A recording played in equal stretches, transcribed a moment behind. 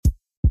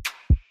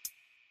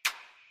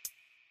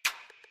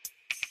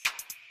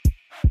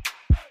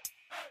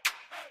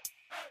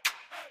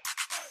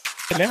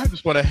Now I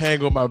just want to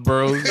hang with my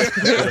bros.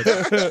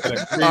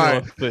 All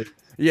right.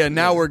 Yeah,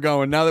 now we're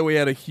going. Now that we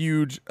had a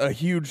huge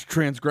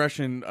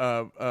transgression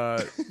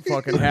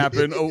fucking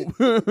happen.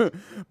 Oh,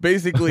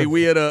 basically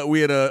we had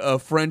a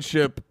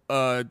friendship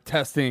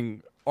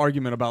testing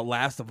argument about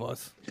Last of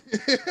Us.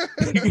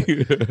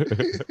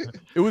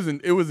 It was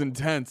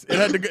intense. It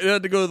had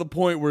to go to the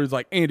point where it's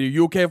like, Andy, are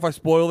you okay if I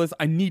spoil this?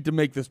 I need to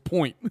make this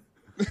point.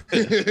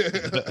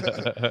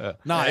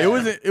 Nah,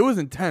 it was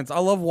intense. I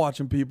love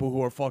watching people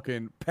who are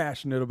fucking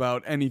passionate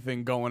about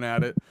anything going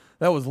at it.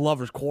 That was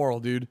lovers' quarrel,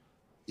 dude.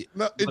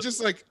 No, it's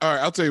just like, all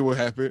right, I'll tell you what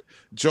happened.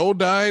 Joel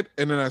died,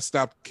 and then I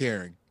stopped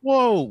caring.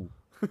 Whoa.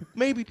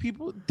 Maybe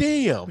people,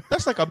 damn,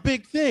 that's like a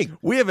big thing.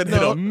 We haven't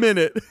hit a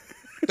minute.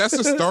 That's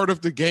the start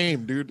of the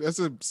game, dude. That's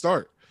a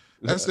start.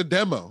 That's the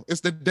demo. It's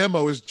the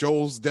demo is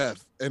Joel's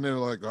death. And then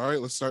like, all right,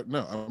 let's start.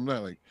 No, I'm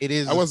not like, it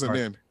is. I wasn't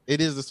in. It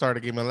is the start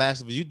of the game. And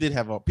Last of Us, you did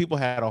have people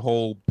had a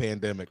whole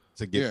pandemic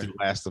to get through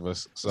Last of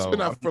Us. So it's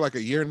been out for like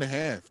a year and a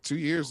half, 2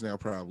 years now,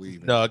 probably.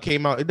 Even. No, it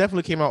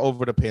definitely came out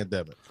over the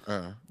pandemic.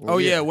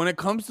 When it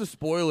comes to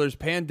spoilers,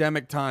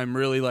 pandemic time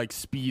really like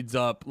speeds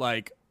up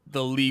like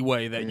the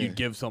leeway that you'd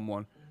give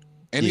someone.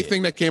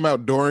 Anything that came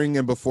out during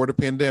and before the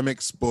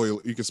pandemic,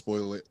 you can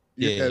spoil it.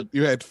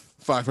 You had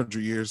 500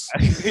 years.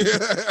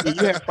 You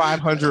had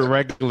 500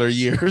 regular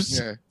years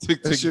to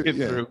get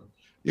through.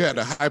 You had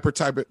a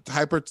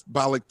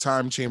hyperbolic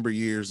time chamber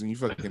years, and you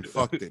fucking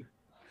fucked it.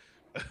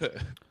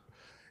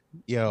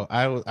 Yo,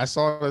 I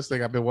saw this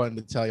thing I've been wanting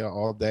to tell y'all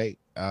all day.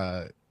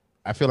 I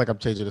feel like I'm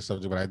changing the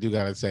subject, but I do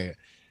gotta say it.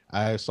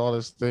 I saw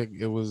this thing.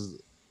 It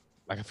was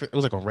like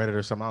on Reddit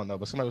or something. I don't know,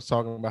 but somebody was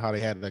talking about how they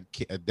had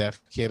a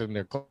deaf kid in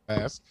their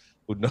class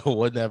who no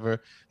one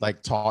ever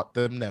like taught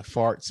them that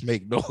farts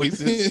make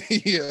noises.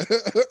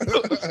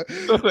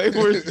 So they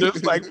were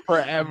just like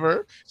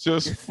forever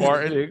just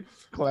farting.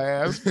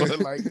 Class, but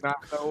like not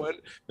knowing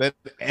that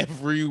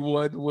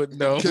everyone would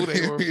know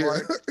they were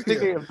farting. I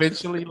think they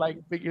eventually like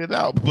figured it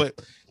out, but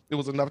it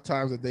was enough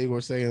times that they were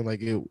saying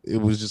like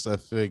it was just a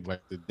thing. Like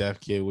the deaf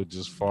kid would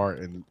just fart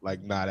and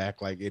like not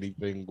act like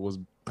anything was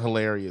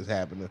hilarious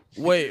happening.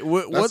 Wait,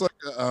 what was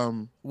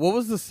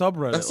the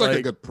subreddit? That's like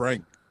a good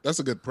prank. That's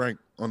a good prank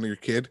on your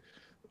kid.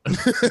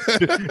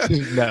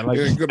 Not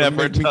like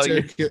never tell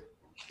your kid.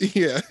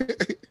 Yeah.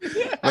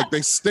 Like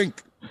they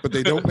stink, but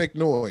they don't make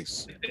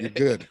noise. You're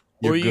good.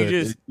 Or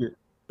you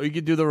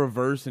could do the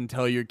reverse and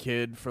tell your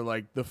kid for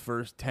like the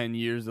first 10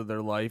 years of their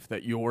life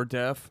that you're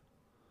deaf.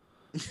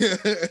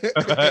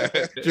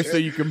 Just so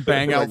you can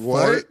bang out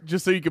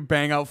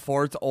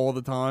farts all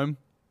the time.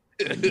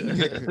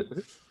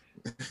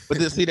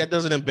 But see, that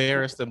doesn't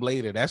embarrass them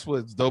later. That's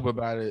what's dope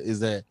about it, is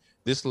that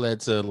this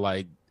led to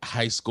like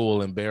high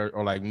school or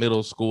like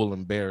middle school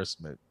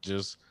embarrassment,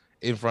 just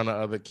in front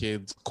of other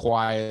kids,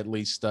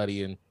 quietly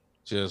studying,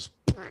 just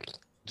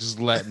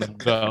letting them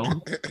go.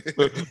 School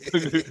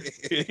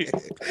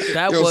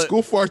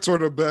farts are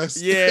the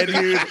best. Yeah,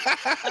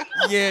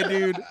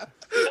 dude.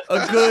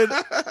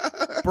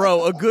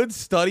 A good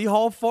study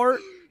hall fart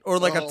or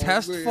like a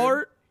test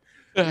fart.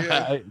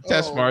 Yeah.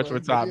 Test farts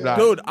were top notch.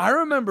 Dude, I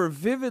remember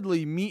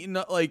vividly meeting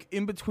up like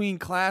in between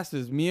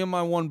classes. Me and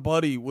my one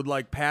buddy would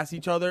like pass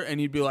each other, and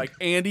he'd be like,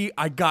 "Andy,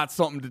 I got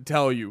something to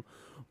tell you."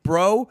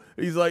 Bro,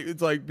 he's like,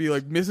 be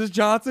like, Mrs.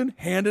 Johnson,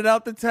 handed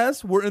out the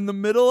test. We're in the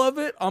middle of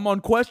it. I'm on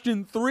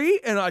question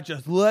 3, and I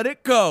just let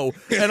it go.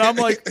 And I'm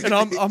like,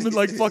 I'm in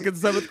like fucking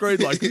 7th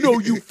grade, like, no,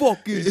 you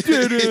fucking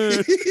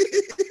didn't.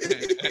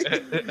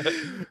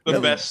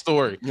 The best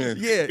story. Yeah,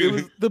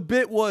 the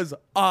bit was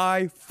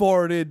I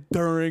farted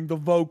during the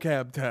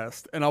vocab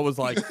test, and I was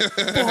like,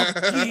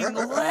 fucking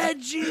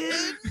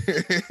legend.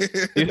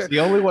 The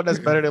only one that's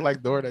better than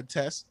like during a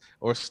test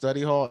or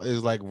study hall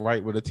is like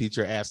right when the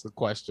teacher asks the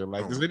question.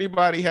 Like, does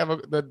anybody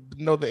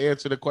know the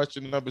answer to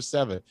question number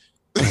 7?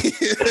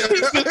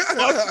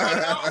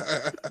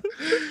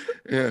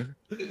 Yeah.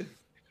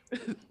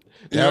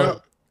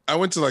 I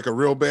went to like a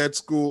real bad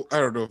school. I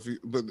don't know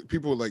but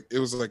people like, it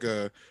was like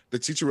the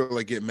teacher would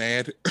like get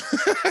mad.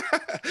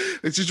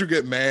 The teacher would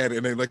get mad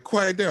and then like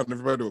quiet down.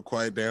 Everybody would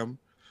quiet down.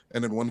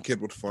 And then one kid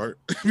would fart.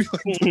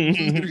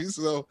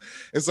 So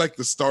it's like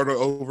the start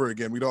over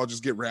again. We'd all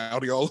just get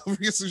rowdy all over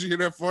as soon as you hear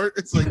that fart.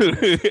 It's like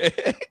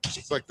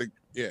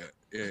You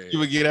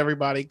would get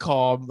everybody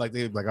calm. Like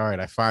they'd be like, all right,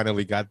 I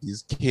finally got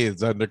these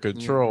kids under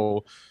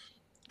control.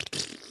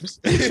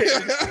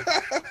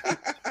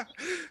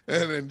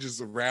 And then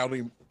just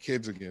rowdy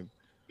kids again.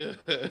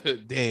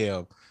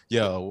 Damn.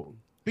 Yo,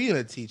 being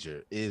a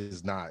teacher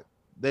is not,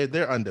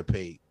 they're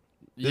underpaid.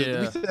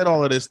 Yeah. We said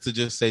all of this to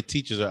just say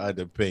teachers are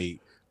underpaid.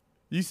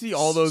 You see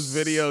all those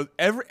videos.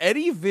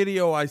 Any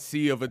video I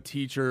see of a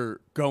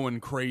teacher going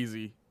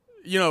crazy,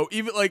 even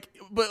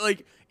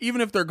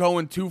if they're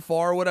going too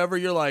far or whatever,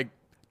 you're like,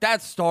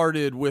 that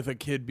started with a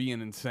kid being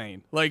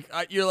insane. Like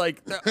you're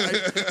like,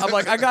 I'm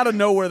like, I gotta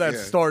know where that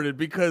started,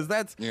 because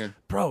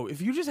bro.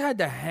 If you just had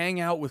to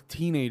hang out with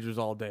teenagers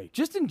all day,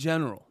 just in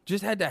general,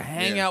 just had to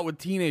hang out with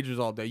teenagers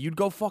all day, you'd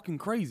go fucking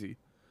crazy.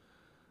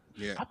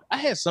 Yeah, I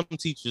had some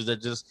teachers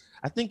that just,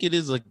 I think it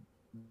is like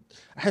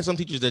I had some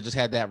teachers that just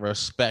had that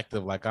respect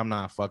of like, I'm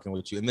not fucking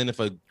with you. And then if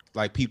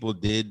like people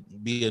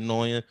did be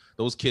annoying,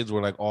 those kids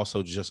were like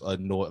also just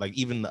annoyed. Like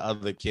even the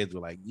other kids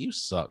were like, you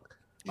suck.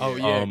 Oh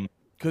yeah,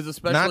 because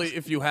especially not-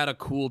 if you had a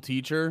cool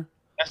teacher.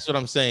 That's what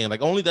I'm saying. Like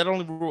that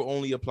only rule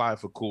only apply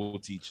for cool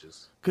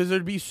teachers. Because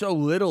there'd be so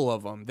little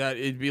of them that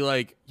it'd be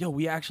like, yo,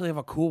 we actually have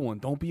a cool one.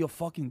 Don't be a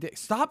fucking dick.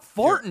 Stop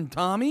farting,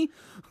 Tommy.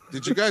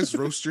 Did you guys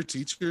roast your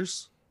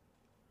teachers?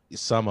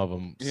 Some of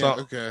them. Yeah,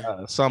 okay.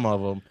 Some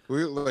of them.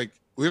 We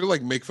would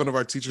like make fun of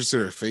our teachers to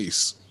their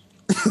face.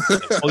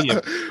 Oh yeah,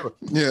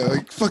 yeah,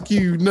 like fuck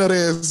you, nut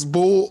ass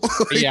bull.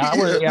 yeah,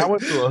 I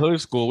went to a hood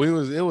school. It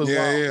was wild.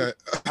 Yeah.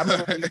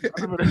 I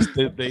remember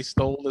they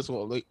stole this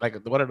one.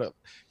 Like one of the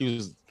he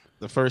was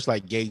the first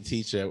like gay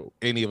teacher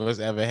any of us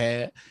ever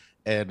had,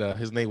 and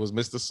his name was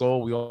Mr.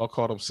 Soul. We all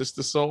called him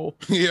Sister Soul.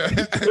 Yeah.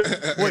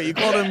 Wait, you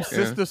called him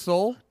Sister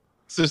Soul?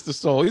 Sister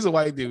Soul. He's a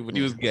white dude, but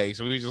he was gay,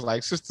 so we was just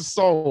like Sister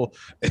Soul.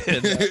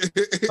 And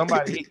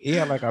somebody he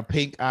had like a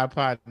pink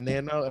iPod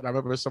Nano, and I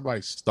remember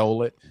somebody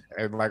stole it,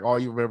 and like all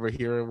you remember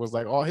hearing was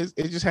like, oh, it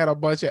just had a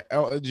bunch of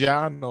Elton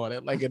John on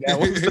it, like and that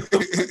was.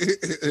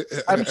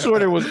 I'm sure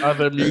there was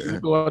other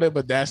music on it,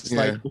 but that's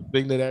like the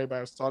thing that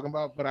everybody was talking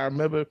about. But I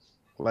remember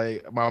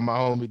like my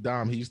homie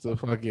Dom, he used to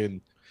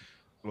fucking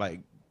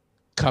like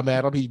come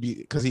at him. He'd be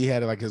because he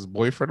had like his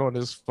boyfriend on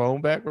his phone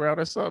background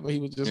or something. He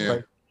was just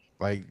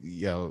like,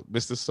 yo,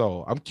 Mr.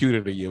 Soul, I'm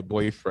cuter than your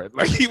boyfriend.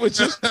 Like he was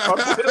just how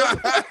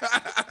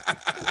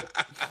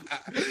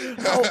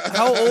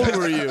old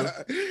were you?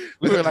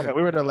 We were in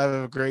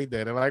 11th grade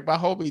then, and like my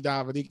homie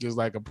Dominique was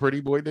like a pretty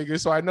boy nigga,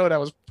 so I know that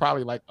was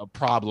probably like a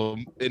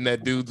problem in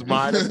that dude's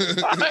mind.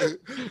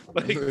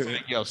 like,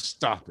 yo,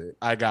 stop it!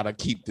 I gotta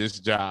keep this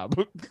job.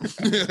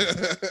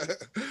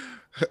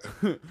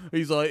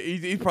 He's like,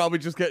 he's probably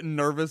just getting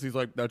nervous. He's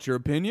like, that's your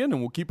opinion, and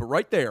we'll keep it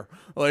right there.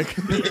 Like.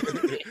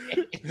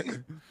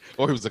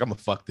 Or he was like, I'm gonna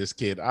fuck this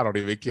kid. I don't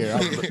even care.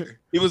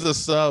 He was a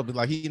sub.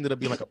 Like he ended up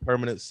being like a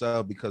permanent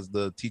sub because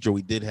the teacher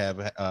we did have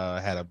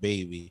had a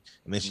baby,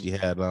 and then she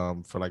had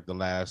for like the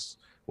last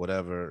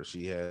whatever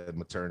she had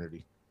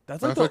maternity.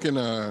 That's like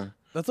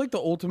that's like the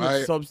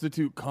ultimate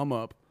substitute come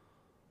up.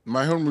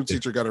 My homeroom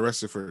teacher got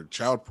arrested for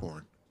child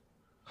porn.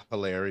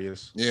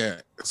 Hilarious.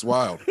 Yeah, it's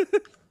wild.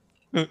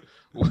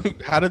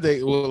 How did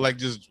they? Well, like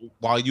just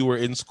while you were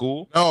in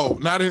school? No,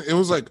 not in. It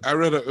was like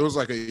it was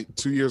like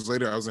 2 years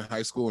later. I was in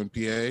high school in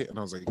PA, and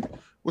I was like,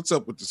 "What's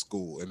up with the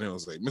school?" And then I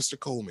was like, "Mr.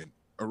 Coleman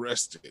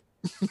arrested."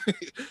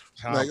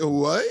 Like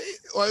what?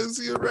 Why was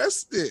he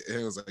arrested? And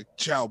it was like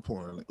child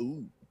porn. Like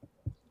ooh.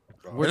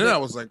 And then I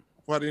was like,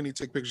 "Why didn't he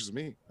take pictures of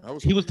me?"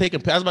 He was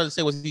taking. I was about to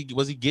say, was he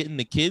getting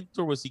the kids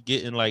or was he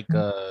getting like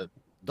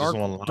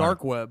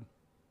dark web?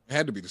 It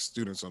had to be the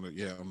students on the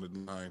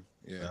line.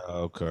 Yeah.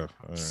 Okay.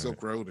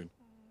 Silk Road and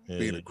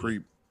being a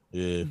creep.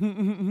 Yeah.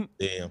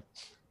 Damn.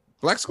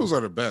 Black schools are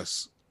the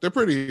best. They're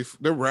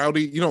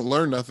rowdy. You don't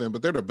learn nothing,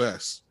 but they're the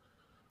best.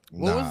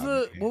 What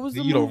was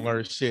the you don't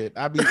learn shit.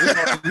 I mean,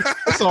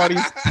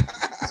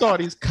 it's all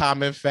these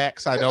common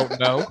facts I don't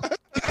know.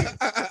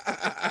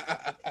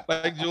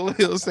 Like Julie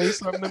will say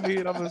something to me,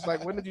 and I'm just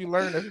like, "When did you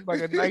learn this?" It's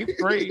like a ninth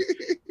grade.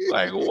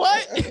 Like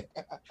what?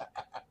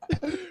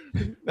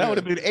 That would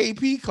have been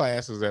AP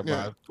classes at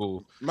my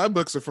school. My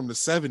books are from the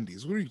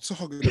 70s. What are you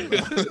talking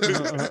about?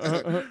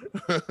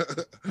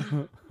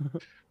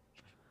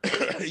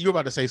 You were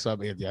about to say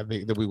something, Andy. I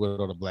think that we went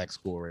on a black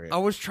school, right? I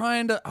was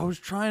trying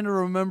to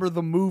remember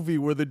the movie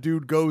where the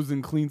dude goes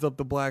and cleans up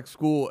the black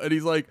school, and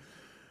he's like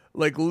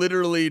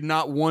literally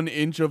not 1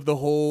 inch of the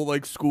whole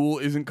like school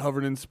isn't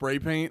covered in spray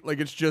paint. Like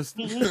it's just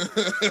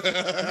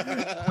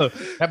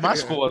at my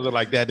school wasn't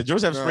like that. Did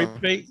yours have spray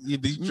paint?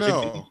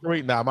 No.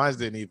 Nah, mine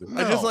didn't either.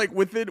 I just like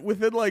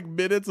within like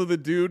minutes of the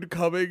dude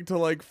coming to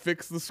like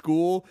fix the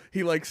school,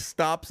 he like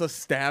stops a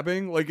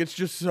stabbing. Like it's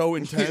just so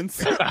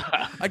intense.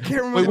 I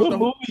can't remember. Wait, what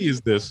movie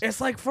is this?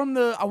 It's like from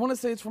I want to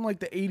say it's from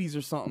like the 80s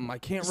or something. I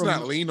can't remember.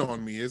 It's not Lean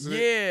on Me, is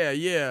it?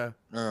 Yeah.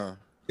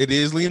 It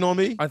is Lean on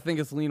Me? I think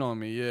it's Lean on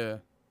Me, yeah.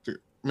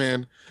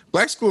 Man,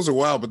 black schools are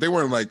wild, but they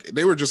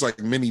were just like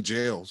mini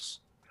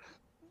jails.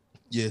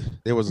 Yeah,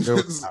 there was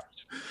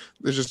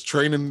they're just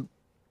training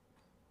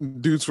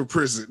dudes for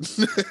prison.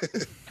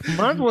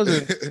 mine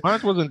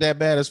wasn't that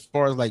bad as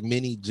far as like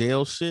mini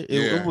jail shit.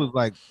 It was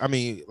like, I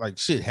mean, like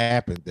shit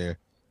happened there.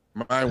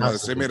 Mine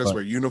was. They made us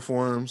wear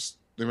uniforms.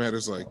 They made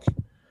us like.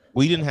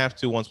 We didn't have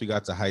to once we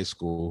got to high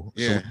school.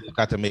 Yeah, so we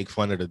got to make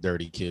fun of the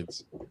dirty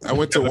kids. I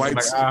went to white.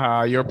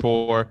 Like, you're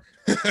poor.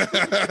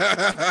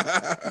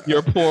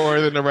 You're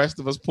poorer than the rest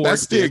of us. Poor.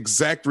 That's the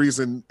exact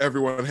reason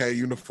everyone had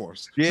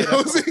uniforms. Yeah,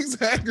 that was the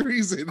exact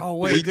reason. Oh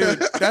wait,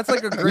 dude, that's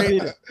like a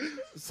great.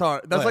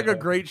 Sorry, that's like a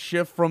great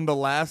shift from the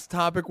last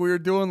topic we were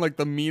doing, like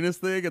the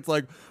meanest thing. It's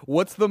like,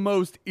 what's the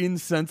most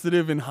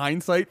insensitive in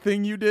hindsight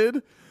thing you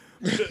did?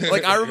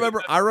 Like I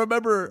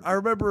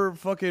remember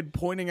fucking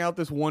pointing out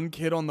this one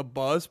kid on the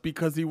bus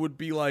because he would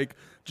be like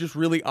just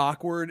really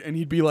awkward and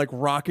he'd be like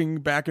rocking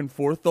back and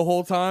forth the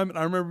whole time. And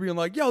I remember being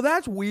like, yo,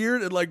 that's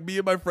weird. And like me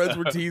and my friends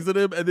were teasing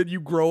him. And then you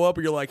grow up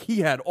and you're like, he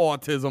had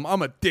autism.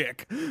 I'm a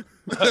dick. It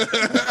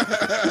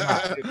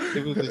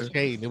was the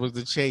chain. It was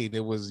the chain.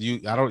 It was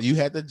you. You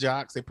had the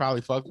jocks. They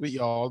probably fucked with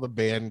y'all, the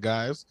band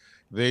guys.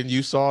 Then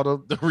you saw the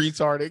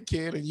retarded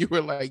kid and you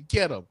were like,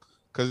 get him.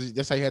 Because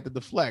that's how you had to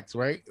deflect,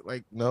 right?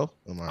 Like, no?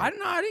 I don't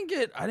know. I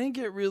didn't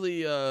get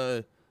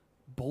really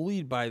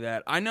bullied by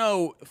that. I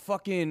know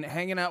fucking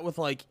hanging out with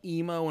like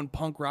emo and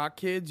punk rock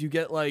kids, you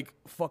get like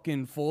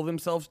fucking full of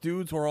themselves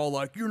dudes who are all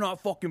like, you're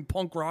not fucking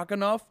punk rock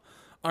enough.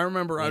 I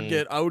remember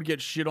I would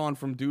get shit on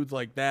from dudes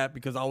like that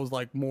because I was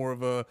like more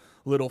of a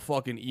little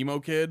fucking emo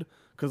kid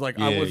because like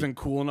I wasn't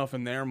cool enough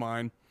in their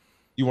mind.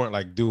 You weren't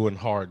like doing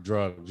hard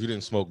drugs. You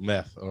didn't smoke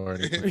meth or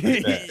anything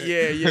like that.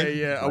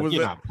 Yeah. Like,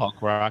 you're not punk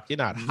rock. You're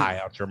not high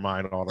out your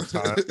mind all the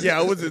time. Yeah,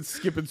 I wasn't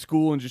skipping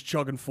school and just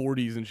chugging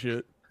 40s and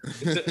shit.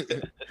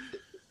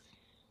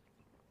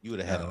 You would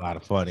have had a lot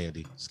of fun,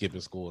 Andy, skipping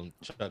school and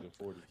chugging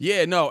 40s.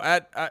 Yeah, no.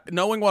 At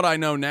knowing what I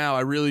know now,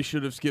 I really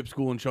should have skipped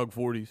school and chugged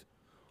 40s.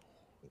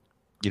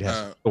 You'd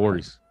have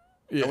stories.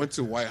 Yeah. I went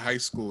to white high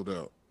school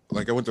though.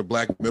 Like I went to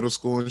black middle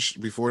school and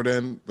before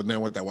then, but then I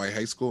went to white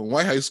high school. And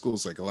white high school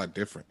is like a lot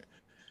different.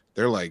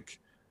 They're like,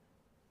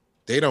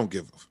 they don't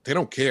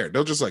care.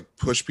 They'll just like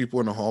push people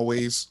in the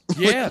hallways.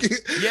 Yeah,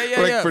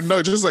 yeah. For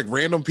just like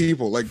random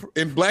people. Like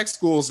in black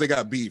schools, they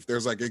got beef.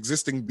 There's like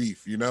existing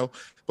beef, you know.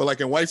 But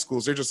like in white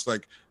schools, they're just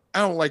like, I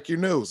don't like your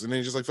nose, and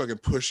then just like fucking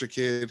push a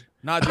kid.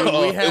 Nah, dude,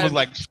 it was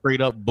like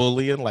straight up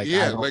bullying. Like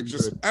I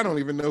don't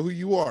even know who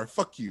you are.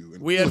 Fuck you.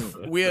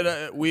 And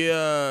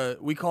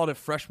we called it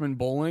freshman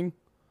bowling.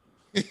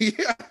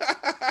 Yeah.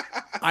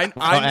 I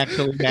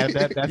actually had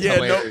that. That's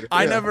hilarious.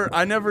 No,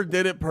 I never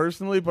did it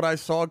personally, but I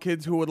saw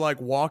kids who would like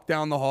walk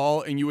down the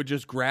hall and you would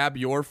just grab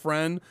your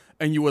friend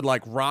and you would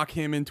like rock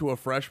him into a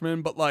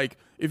freshman. But like,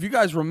 if you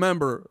guys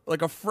remember,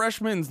 like a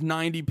freshman's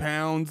 90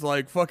 pounds,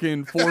 like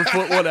fucking 4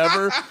 foot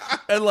whatever,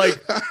 and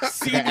like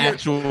senior, an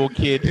actual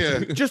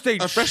kid, just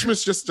a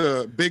freshman's just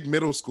a big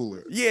middle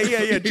schooler.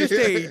 Yeah, just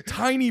a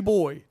tiny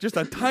boy, just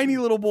a tiny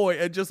little boy,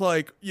 and just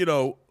like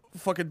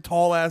fucking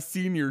tall ass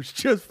seniors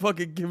just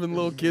fucking giving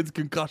little kids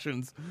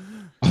concussions.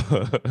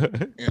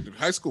 And dude,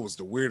 high school was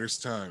the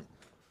weirdest time.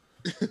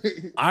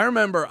 I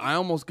remember I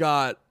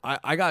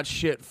got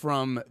shit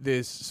from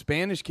this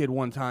Spanish kid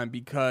one time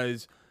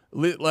because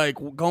like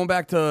going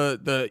back to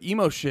the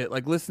emo shit,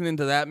 like listening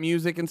to that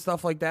music and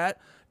stuff like that,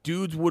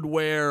 dudes would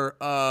wear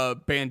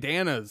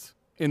bandanas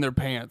in their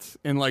pants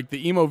in like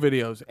the emo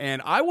videos,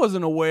 and I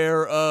wasn't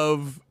aware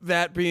of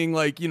that being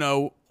like,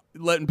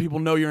 letting people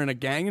know you're in a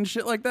gang and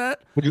shit like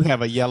that. Would you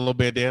have a yellow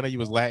bandana? You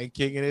was Latin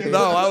kicking it?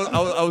 No,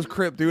 I was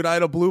Crip, dude. I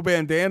had a blue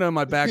bandana in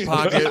my back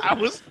pocket. I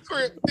was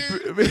Crip,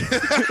 dude.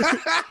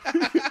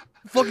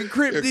 Fucking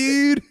Crip,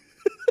 dude.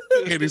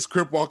 And he's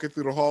Crip walking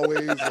through the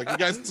hallways. Like, you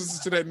guys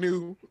listen to that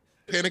new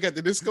Panic at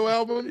the Disco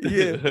album?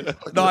 Yeah.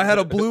 No, I had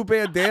a blue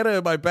bandana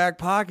in my back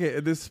pocket,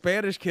 and this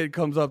Spanish kid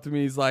comes up to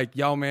me. He's like,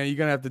 yo, man, you're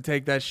going to have to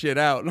take that shit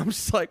out. And I'm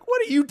just like,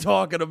 what are you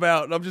talking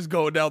about? And I'm just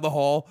going down the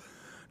hall.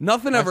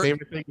 Nothing ever. My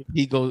favorite thing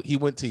is he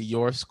went to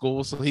your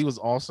school, so he was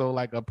also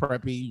like a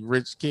preppy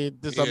rich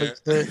kid to some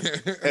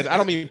extent. And I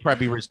don't mean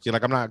preppy rich kid,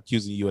 like I'm not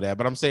accusing you of that,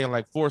 but I'm saying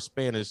like for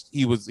Spanish,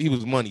 he was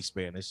money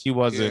Spanish. He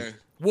wasn't. Yeah.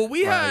 Well,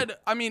 we had.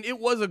 I mean, it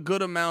was a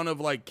good amount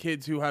of like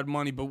kids who had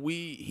money, but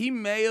he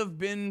may have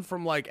been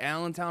from like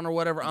Allentown or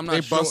whatever. I'm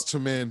not sure. They bust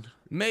him in.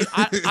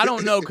 I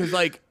don't know, because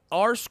like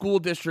our school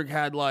district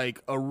had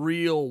like a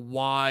real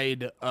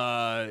wide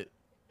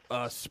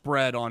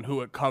spread on who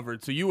it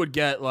covered, so you would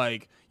get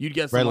like. You'd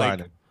get some redlining.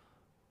 Like,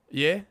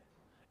 yeah,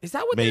 is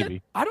that what?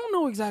 Maybe I don't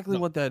know exactly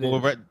what that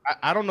is.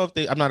 I don't know if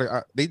they. I'm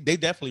not. They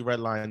definitely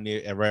redlined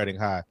near at Reading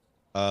High.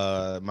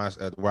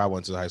 Where I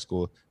went to high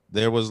school,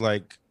 there was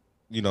like,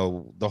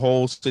 the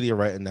whole city of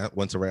Reading that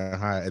went to Reading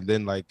High, and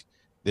then like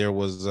there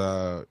was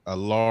a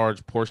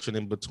large portion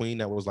in between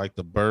that was like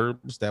the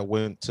burbs that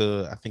went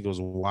to, I think it was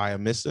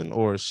Wyomissing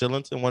or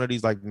Shillington, one of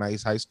these like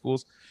nice high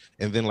schools,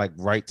 and then like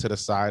right to the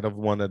side of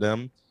one of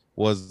them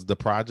was the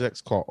projects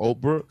called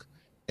Oakbrook.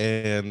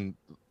 And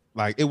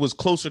like it was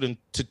closer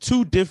to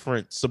two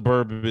different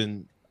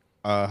suburban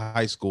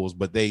high schools,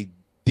 but they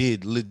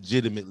did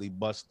legitimately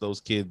bust those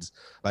kids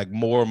like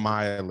more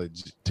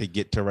mileage to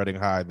get to Reading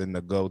High than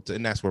to go to,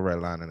 and that's where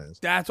redlining is.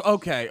 That's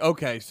okay.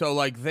 Okay, so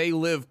like they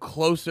live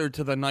closer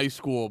to the nice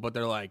school, but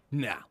they're like,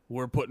 nah,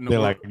 we're putting. They're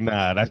like,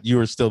 nah, you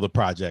are still the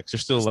projects.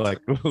 You're still like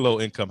low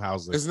income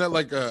housing. Isn't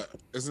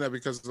that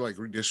because of like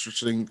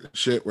redistricting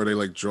shit where they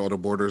like draw the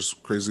borders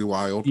crazy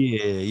wild?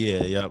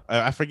 Yeah.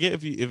 I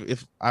forget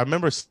if I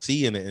remember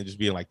seeing it and just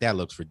being like, that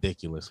looks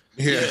ridiculous.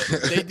 Yeah.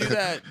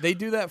 They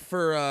do that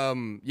for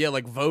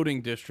like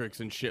voting districts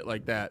and shit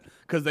like that,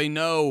 because they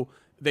know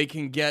they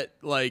can get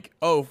like,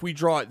 if we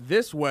draw it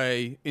this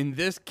way in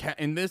this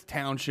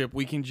township,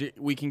 we can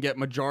get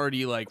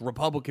majority like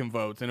Republican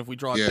votes, and if we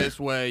draw it this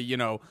way,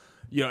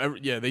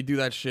 they do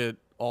that shit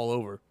all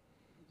over.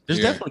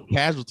 There's Yeah. definitely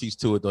casualties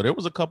to it though. There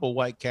was a couple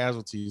white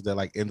casualties that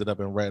like ended up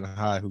in Red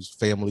High whose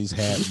families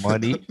had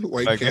money.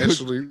 White Like,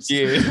 casualties.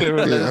 yeah, they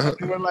were, Yeah.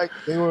 they were like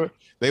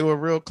they were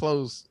real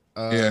close.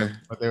 Yeah.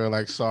 But they were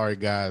like, sorry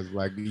guys,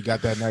 like you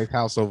got that nice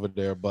house over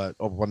there, but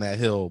over on that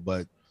hill,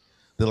 but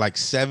the like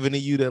 7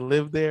 of you that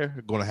live there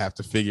are gonna have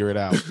to figure it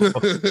out.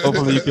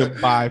 Hopefully you can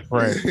buy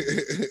friends.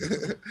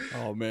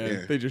 Oh man,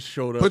 Yeah. they just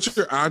showed up. Put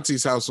your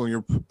auntie's house on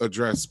your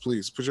address,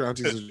 please. Put your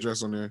auntie's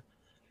address on there.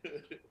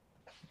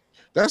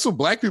 That's what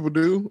black people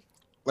do.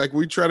 Like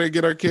we try to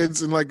get our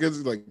kids in like it's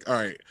like, all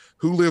right,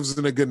 who lives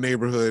in a good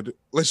neighborhood?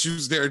 Let's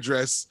use their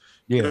address.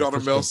 Yeah, Get all the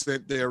for mail sure.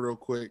 sent there real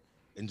quick.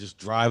 And just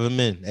drive them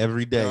in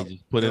every day. Yep,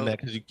 Just put in yep. that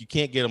because you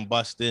can't get them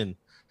bust in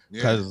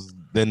Yeah. because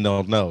then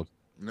they'll know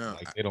No,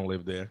 like they don't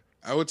live there.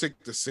 I would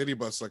take the city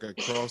bus like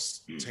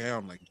across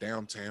town, like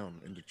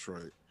downtown in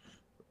Detroit,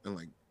 and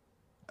like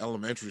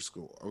elementary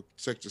school. I would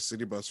take the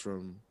city bus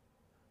from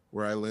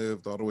where I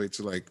lived all the way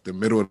to like the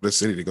middle of the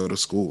city to go to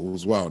school. It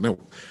was wild. No,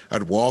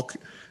 I'd walk.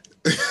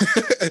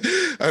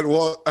 I'd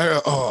walk.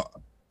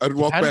 I'd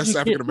walk How did past you get-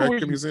 African what were American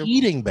you Museum.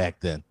 eating back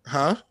then?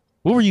 Huh?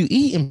 What were you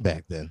eating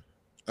back then?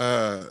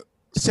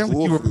 It sounds like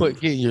School you were food.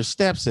 getting your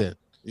steps in.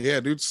 Yeah,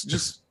 dude, it's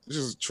just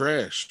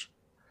trash.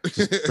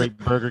 Straight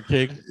Burger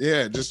King.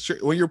 Yeah,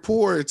 when you're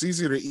poor, it's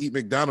easier to eat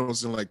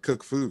McDonald's than like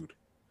cook food.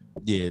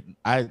 Yeah,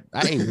 I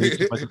ate way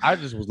too much. I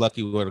just was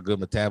lucky with a good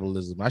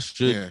metabolism. I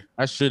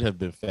should have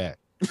been fat.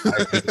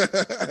 I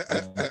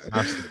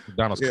ate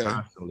McDonald's Yeah.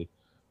 constantly.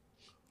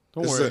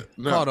 Don't worry.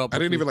 No, Caught up I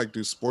with didn't you. even like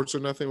do sports or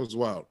nothing. It was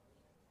wild.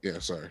 Yeah,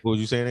 sorry. What was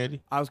you saying,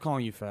 Andy? I was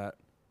calling you fat.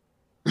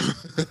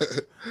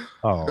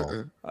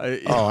 Oh,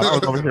 I I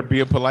was over here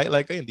being polite,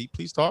 like Andy.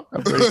 Please talk.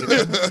 I'm very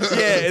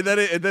yeah, and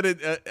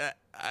then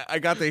I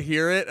got to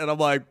hear it, and I'm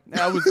like,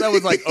 that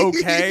was like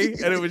okay,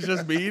 and it was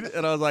just mean,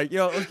 and I was like,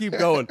 yo, let's keep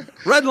going.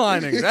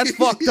 Redlining, that's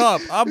fucked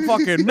up. I'm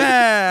fucking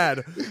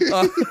mad.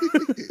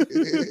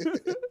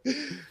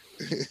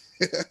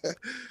 That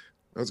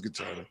was a good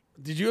time.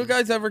 Did you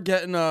guys ever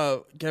get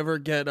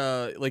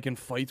like in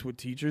fights with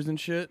teachers and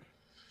shit?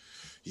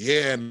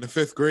 Yeah, in the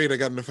 5th grade, I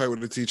got in a fight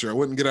with a teacher. I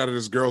wouldn't get out of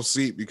this girl's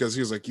seat because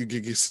he was like, "You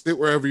can sit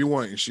wherever you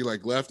want," and she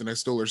like left, and I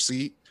stole her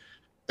seat.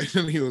 And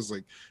then he was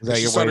like, Is that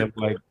she your way started- of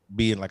like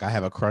being like, I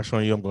have a crush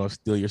on you, I'm gonna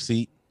steal your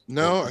seat?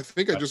 "No, I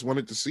think I just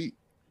wanted the seat."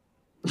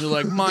 You're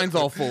like, mine's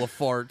all full of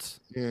farts.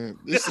 Yeah.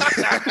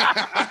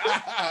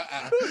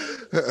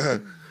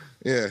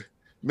 Yeah.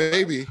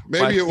 Maybe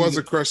it was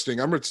a crush thing.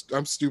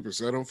 I'm stupid,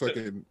 so I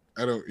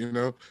don't, you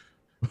know.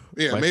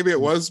 Yeah, maybe it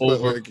was, but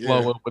like, yeah.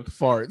 Overflowing with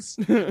farts.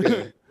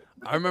 Yeah.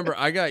 I remember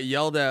I got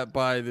yelled at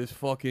by this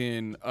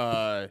fucking he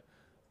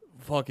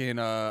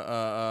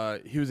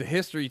was a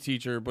history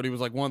teacher, but he was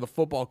like one of the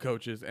football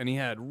coaches, and he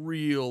had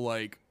real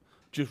like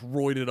just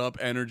roided up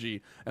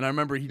energy. And I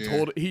remember he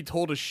told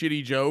a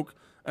shitty joke,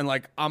 and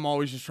like I'm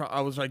always just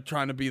I was like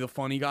trying to be the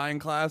funny guy in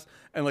class,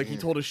 and like he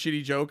told a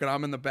shitty joke, and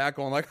I'm in the back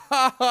going like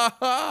ha ha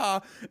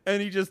ha,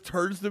 and he just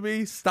turns to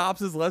me,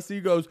 stops his lesson,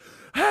 he goes,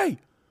 "Hey,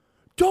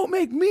 don't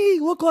make me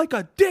look like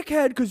a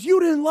dickhead because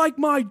you didn't like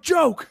my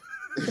joke."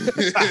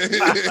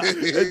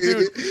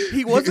 Dude,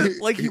 he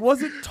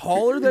wasn't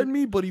taller than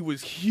me, but he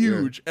was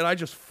huge, and I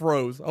just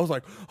froze. I was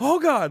like, "Oh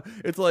God!"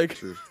 It's like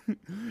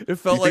it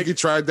felt You like think he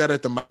tried that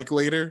at the mic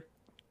later?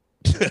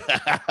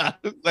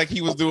 Like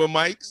he was doing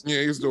mics.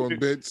 Yeah, he was doing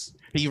bits.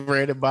 He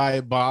ran it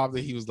by Bob,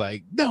 and he was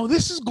like, "No,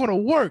 this is gonna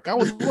work. I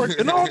was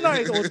working all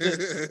night on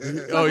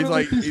this." oh, he's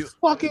like This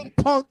fucking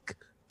punk.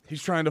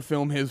 he's trying to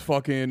film his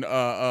fucking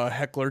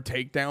heckler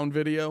takedown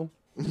video.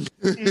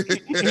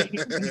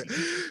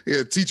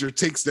 Yeah, teacher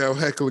takes down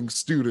heckling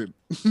student.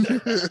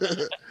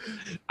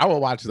 I would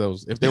watch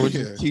those if there was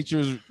Yeah. just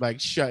teachers like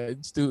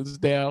shutting students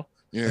down.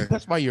 Yeah.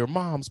 That's why your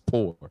mom's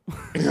poor.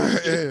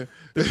 Yeah.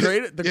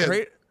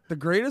 The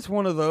greatest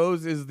one of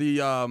those is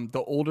the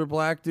older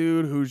black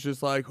dude who's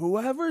just like,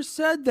 "Whoever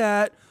said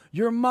that,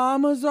 your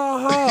mama's a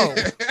hoe."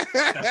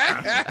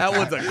 That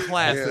one's a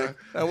classic. Yeah.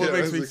 That one Yeah,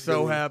 makes that's me a so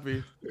good one.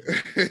 happy.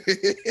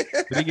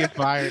 Did he get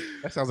fired?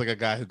 That sounds like a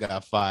guy who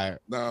got fired.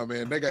 Nah,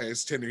 man, that guy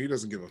is tender. He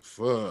doesn't give a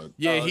fuck.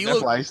 Yeah, he That's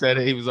looked. why he said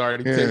it. He was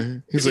already Yeah.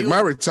 He's like, my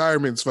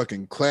retirement's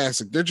fucking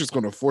classic. They're just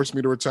gonna force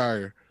me to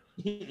retire.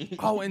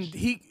 Oh, and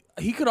he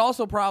could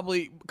also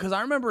probably, because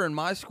I remember in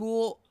my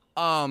school,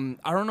 I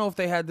don't know if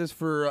they had this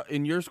for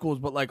in your schools,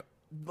 but like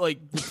the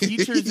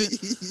teachers.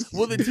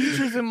 The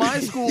teachers in my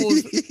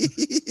schools.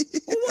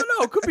 Well,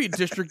 no, it could be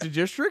district to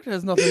district. It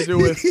has nothing to do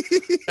with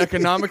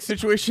economic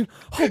situation.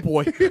 Oh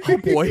boy. Yo,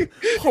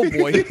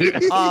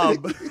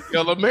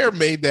 the mayor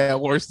made that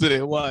worse than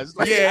it was.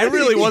 Like, Yeah, I it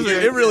really didn't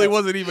wasn't. hear It really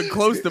wasn't even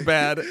close to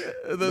bad.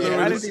 Yeah, There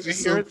I was didn't even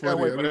just hear so it that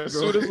way, funny. but as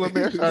soon as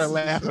Lemaire started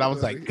laughing, I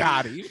was like,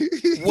 got him.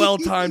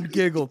 well-timed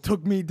giggle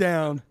took me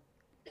down.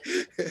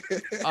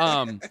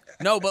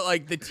 No, but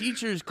like the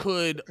teachers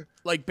could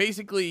like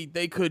basically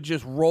they could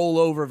just roll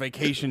over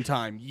vacation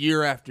time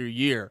year after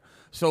year.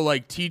 So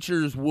like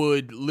teachers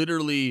would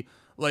literally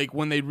like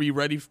when they'd be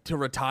ready to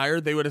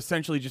retire, they would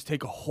essentially just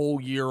take a whole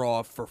year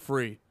off for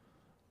free.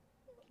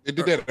 They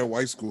did that at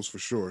white schools for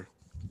sure.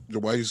 The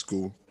white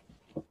school.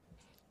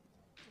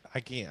 I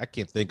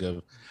can't think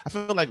of. I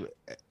feel like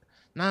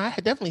I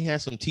definitely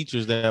had some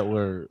teachers that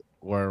were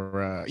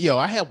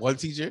I had one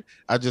teacher.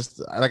 I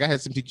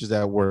had some teachers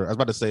that were, I was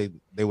about to say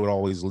they would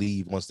always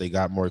leave once they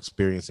got more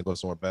experience and go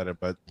somewhere better,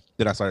 but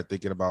then I started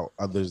thinking about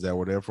others that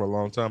were there for a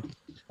long time.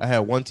 I had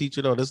one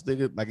teacher though, this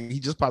nigga, like he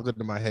just popped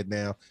into my head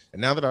now,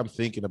 and now that I'm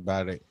thinking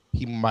about it,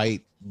 he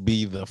might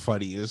be the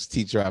funniest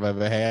teacher I've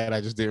ever had. I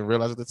just didn't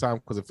realize at the time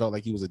because it felt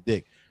like he was a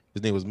dick.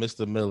 His name was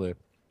Mr. Miller.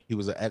 He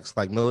was an ex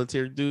like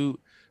military dude,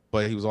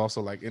 but he was also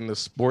like in the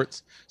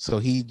sports. So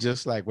he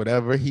just like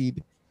whatever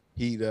he'd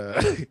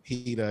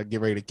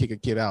get ready to kick a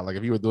kid out. Like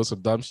if you were doing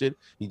some dumb shit,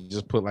 he'd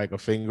just put like a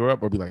finger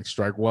up or be like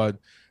strike one,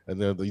 and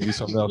then you do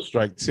something else,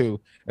 strike two.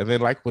 And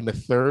then like when the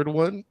third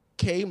one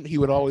came, he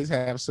would always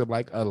have some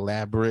like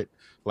elaborate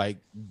like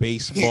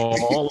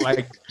baseball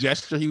like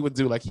gesture he would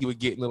do. Like he would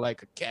get into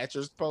like a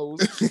catcher's pose,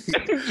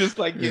 just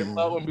like get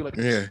low and be like,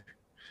 yeah.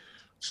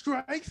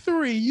 Strike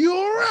three, you're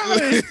out.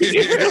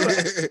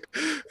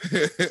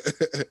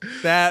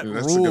 That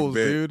rules,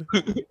 dude.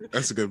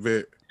 That's a good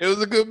bit. It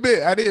was a good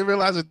bit. I didn't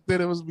realize it then.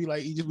 It was be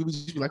like he would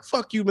just be like,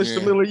 "Fuck you,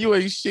 Mr. Miller, you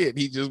ain't shit."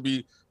 He'd just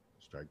be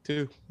strike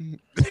two.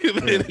 And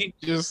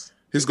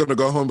he's gonna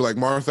go home and be like,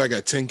 Martha, I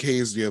got 10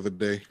 Ks the other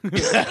day.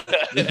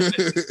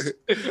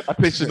 I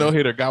pitched a no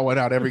hitter, got one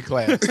out every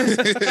class.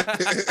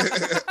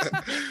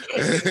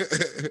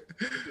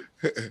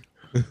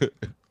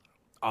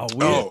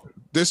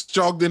 This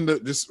jogged into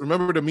this.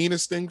 Remember the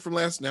meanest thing from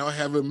last? Now I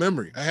have a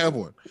memory. I have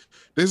one.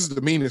 This is the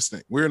meanest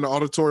thing. We're in the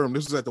auditorium.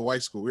 This was at the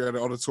white school. We were at the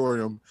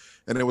auditorium,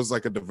 and it was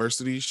like a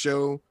diversity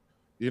show.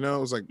 You know, it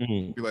was like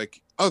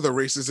like other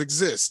races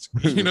exist.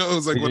 You know, it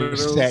was like one of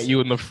those. Sat you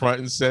in the front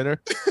and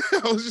center.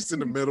 I was just in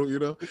the middle. You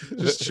know,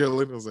 just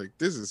chilling. I was like,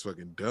 this is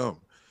fucking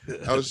dumb.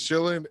 I was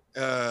chilling,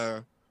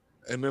 and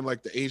then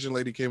like the Asian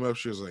lady came up.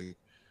 She was like,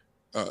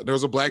 there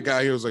was a black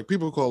guy who was like,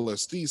 people call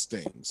us these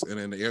things, and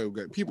then the Arab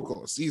guy, people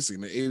call us these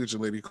things. The Asian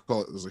lady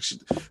was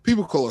like,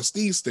 people call us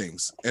these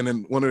things, and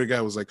then one of the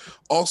guys was like,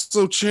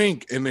 also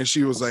chink, and then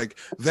she was like,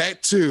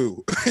 that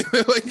too.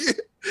 Like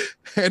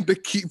had to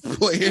keep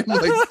playing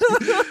like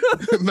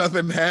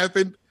nothing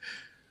happened.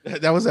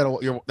 That was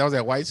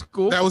at white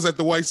school. That was at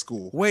the white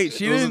school. Wait,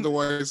 she didn't. At the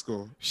white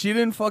school. She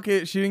didn't fuck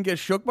it. She didn't get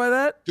shook by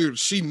that, dude.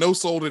 She no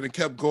sold it and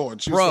kept going.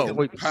 She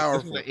was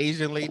powerful. The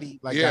Asian lady,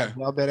 like, got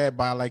yelled at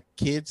by like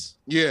kids.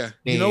 Yeah,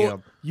 you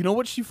know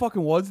what she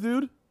fucking was,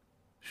 dude.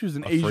 She was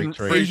an Asian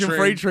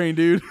freight train,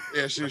 dude.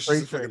 Yeah, she's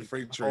a fucking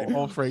freight train.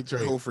 Whole freight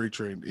train. Whole freight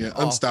train. Yeah,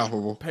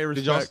 unstoppable. Pay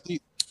respect.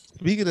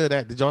 Speaking of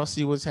that, did y'all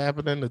see what's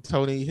happening to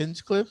Tony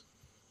Hinchcliffe?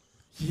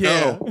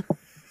 Yeah. No.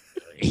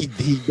 He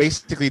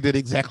basically did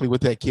exactly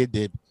what that kid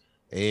did.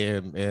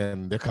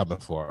 And they're coming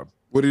for him.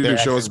 What did he do?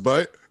 Show his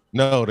butt?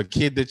 No, the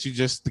kid that you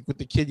just with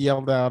the kid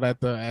yelled out at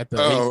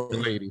the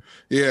lady.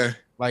 Yeah.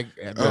 Like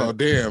damn.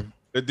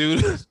 The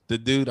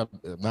dude. I'm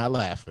not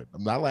laughing.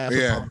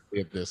 Yeah.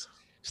 At this.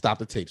 Stop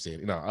the tape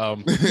scene.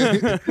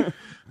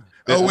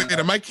 Oh wait,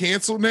 am I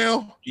canceled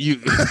now?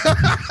 You.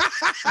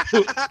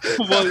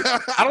 Well, I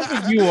don't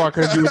think you are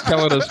because you were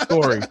telling a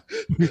story.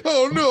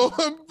 Oh no,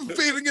 I'm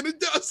fading in the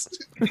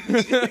dust.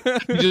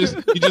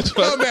 you just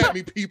come at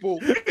me, people.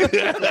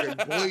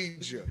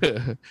 Blade you.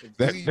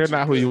 They're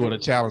not who you want to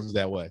challenge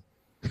that way.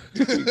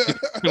 I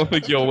don't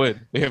think you'll win.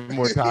 They have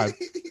more time.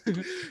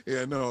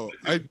 Yeah, no.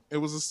 It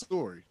was a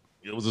story.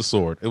 It was a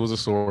sword. It was a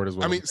sword as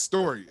well. I mean,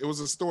 story. It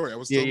was a story. I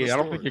was. I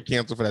don't think you're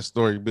canceled for that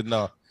story, but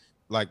no.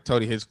 Like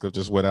Tony Hinchcliffe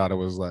just went out. It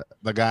was like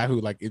the guy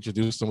who like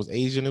introduced him was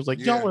Asian. It was like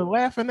y'all were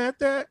laughing at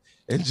that,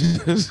 and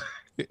just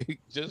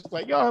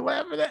like y'all are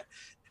laughing at,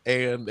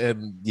 and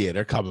yeah,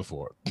 they're coming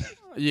for him.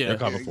 Yeah, they're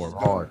coming for him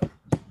hard.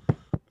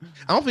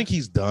 I don't think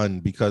he's done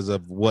because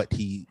of what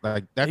he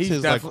like. That's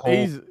his like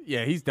whole.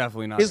 He's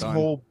definitely not. His done.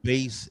 whole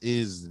base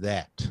is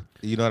that.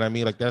 You know what I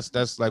mean? Like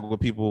that's like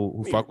what people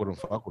who fuck with him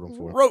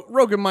for.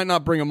 Rogan might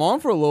not bring him on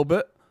for a little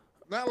bit.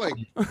 Not like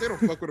they don't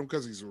fuck with him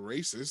because he's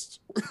racist.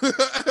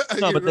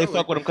 No, but they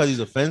fuck with him because he's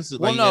offensive.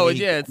 Well, no,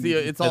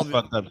 it's all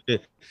fucked up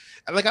shit.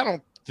 Like I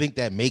don't think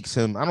that makes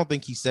him. I don't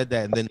think he said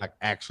that and then like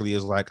actually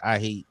is like I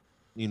hate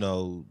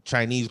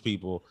Chinese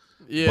people.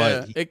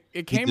 Yeah, but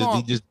it came off.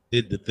 He just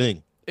did the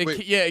thing.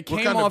 It came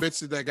what kind off. of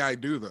bits did that guy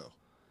do though?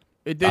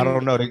 I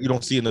don't know. You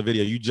don't see in the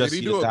video. You just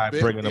see the guy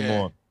bringing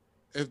him on.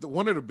 If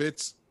one of the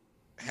bits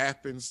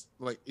happens,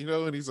 like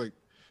and he's like.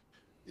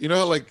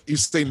 Like you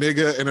say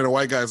nigga, and then a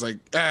white guy's like,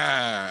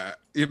 like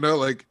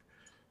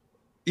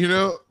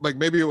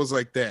maybe it was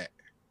like that.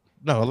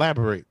 No,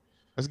 elaborate.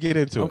 Let's get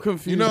into it. I'm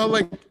confused.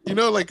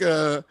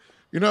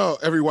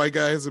 Every white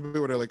guy has a bit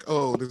where they're like,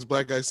 oh, this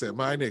black guy said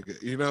my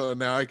nigga, and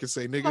now I can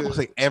say nigga. I don't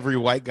think every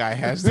white guy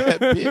has that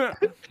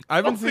bit. I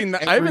haven't seen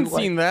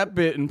that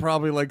bit in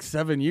probably like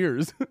 7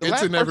 years.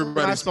 It's in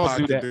everybody's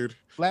pocket, dude.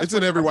 It's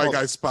in every white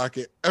guy's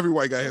pocket. Every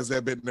white guy has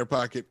that bit in their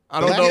pocket. I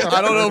don't know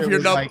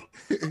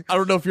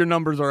if your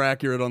numbers are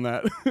accurate on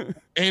that.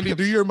 Andy,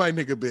 do your my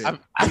nigga bit.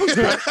 I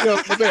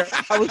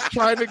was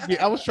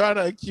trying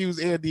to accuse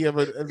Andy of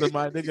a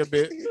my nigga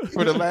bit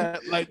for the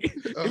last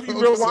if you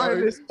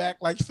rewind this back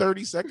like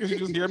 30 seconds, you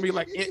just hear me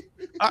like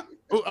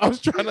I was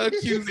trying to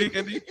accuse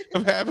Andy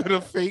of having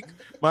a fake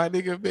my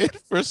nigga man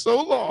for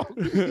so long.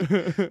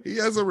 He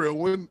has a real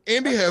one.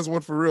 Andy has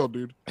one for real,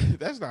 dude.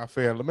 That's not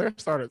fair. Lemaire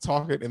started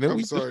talking, and then I'm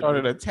we sorry, just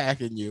started dude.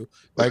 attacking you.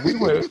 Like we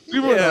were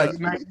Yeah. like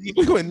 90,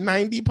 we went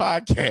 90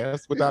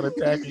 podcasts without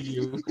attacking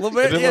you.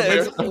 Lemaire, And then yeah,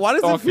 Lemaire it's, why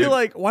does it talking. feel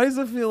like? Why does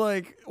it feel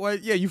like? Why?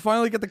 Yeah, you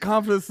finally get the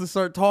confidence to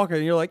start talking,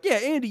 and you're like, "Yeah,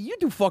 Andy, you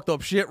do fucked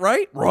up shit,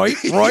 right? Right?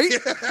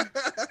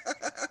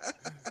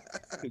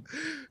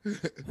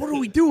 What are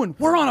we doing?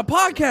 We're on a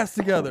podcast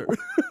together."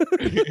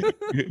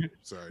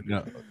 Sorry, dude.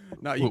 No,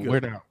 No, you we're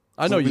good. now.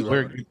 I know you.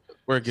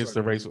 We're against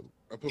the race.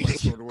 I put my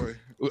sword away.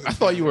 I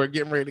thought you were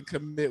getting ready to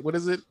commit. What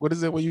is it? What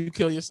is it when you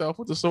kill yourself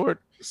with the sword?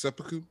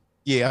 Seppuku.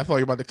 Yeah, I thought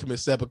you were about to commit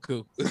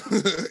seppuku.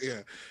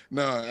 Yeah.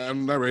 No,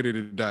 I'm not ready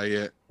to die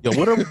yet. Yo,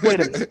 what if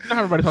wait a minute, not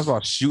everybody talks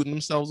about shooting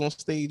themselves on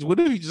stage. What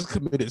if you just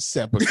committed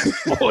seppuku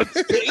on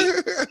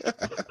stage?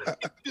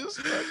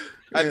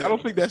 I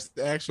don't think that's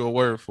the actual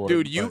word for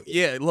Dude,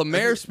 it.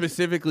 Lemaire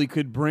specifically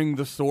could bring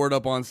the sword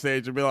up on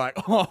stage and be like,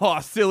 "Oh,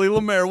 silly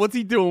Lemaire, what's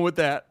he doing with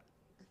that?"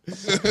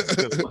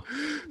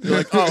 You're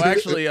like, "Oh,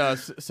 actually,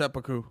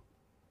 seppuku."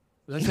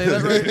 Did I say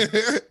that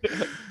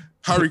right?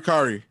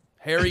 Harikari.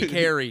 Harry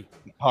Carey.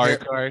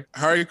 Harakiri.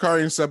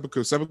 Harikari and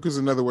seppuku. Seppuku is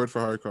another word for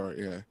harikari.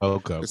 Yeah.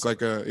 Okay. It's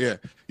like you're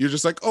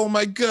just like, oh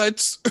my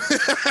guts.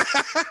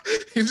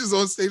 He's just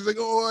on stage like,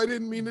 oh, I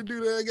didn't mean to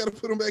do that. I gotta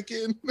put him back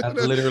in. I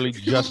literally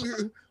just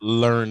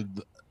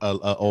learned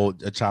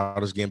a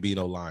Childish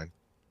Gambino line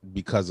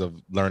because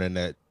of learning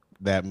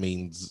that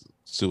means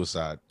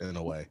suicide in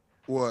a way.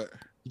 What?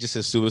 He just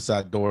says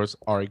suicide doors,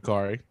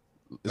 Arikari.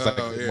 It's like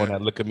one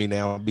that look at me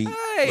now and be.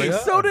 Hey, like,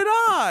 so did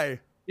I.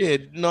 Yeah,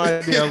 no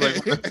idea. I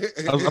was like,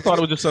 I thought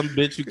it was just some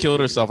bitch who killed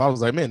herself. I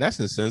was like, man, that's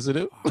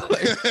insensitive.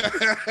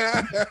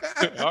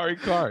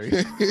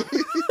 Arikari.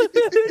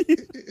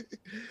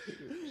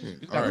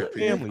 R.I.P.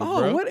 Family,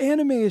 Oh, bro. what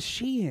anime is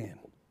she in?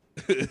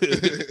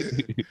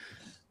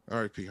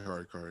 R.I.P.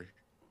 Harikari.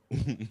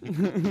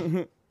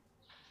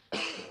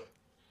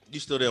 You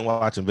still didn't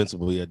watch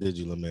Invincible yet, did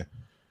you, Lemaire?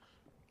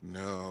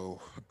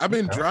 No, I've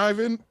been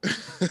driving.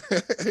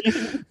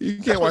 You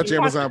can't watch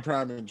Amazon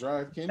Prime and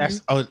drive, can you?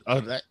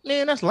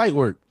 Man, that's light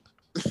work.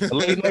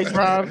 Late night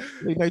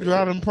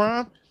driving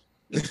Prime.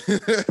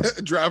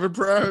 Driving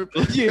Prime.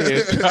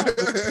 Yeah, driving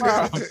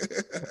Prime.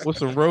 With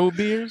some road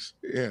beers.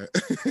 Yeah.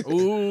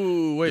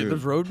 Ooh, wait, Dude.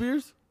 there's road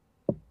beers?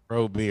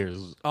 Road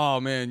beers.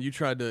 Oh man, you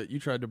tried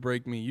to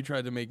break me. You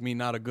tried to make me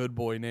not a good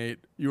boy, Nate.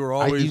 You were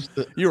I always used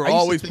to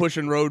think-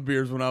 pushing road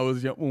beers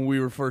when we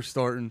were first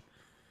starting.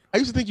 I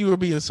used to think you were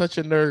being such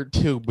a nerd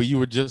too, but you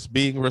were just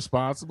being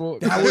responsible.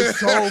 That was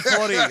so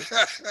funny.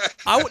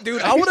 I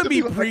want to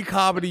be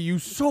pre-comedy you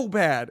so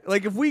bad.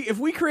 Like if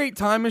we create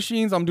time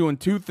machines, I'm doing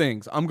two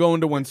things. I'm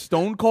going to when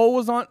Stone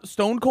Cold was on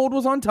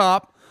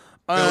top.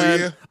 Hell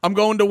yeah. I'm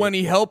going to when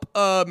he helped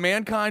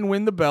Mankind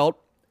win the belt,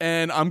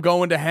 and I'm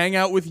going to hang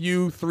out with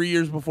you 3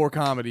 years before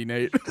comedy,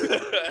 Nate.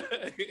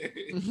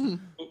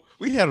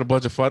 We had a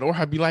bunch of fun, or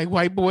I'd be like,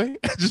 white boy.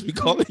 I'd just be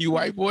calling you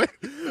white boy.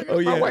 Oh,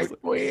 yeah. My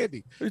white boy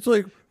Andy. It's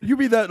like you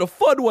mean that in a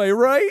fun way,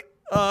 right?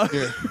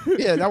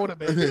 Yeah, that would have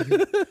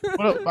been.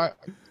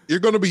 You're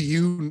gonna be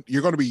you.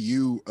 You're gonna be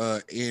you,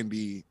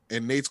 Andy,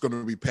 and Nate's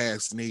gonna be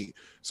past Nate.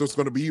 So it's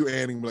gonna be you,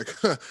 Andy. And be like,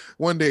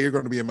 one day you're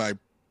gonna be in my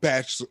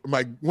batch.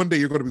 One day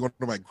you're gonna be one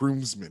of my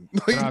groomsmen.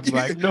 I'd be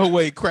like, no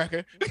way,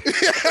 cracker.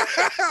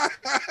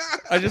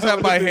 I just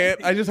have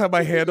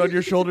my hand on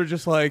your shoulder,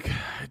 just like,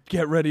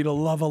 get ready to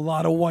love a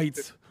lot of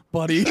whites,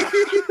 buddy.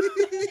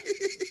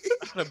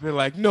 I'd be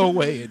like, no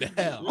way in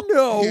hell.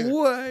 No Yeah.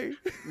 way.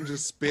 You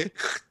just spit.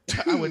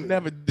 I would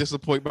never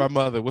disappoint my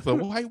mother with a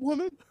white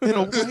woman and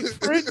a white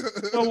friend.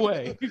 No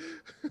way.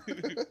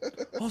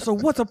 Also,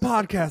 what's a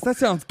podcast? That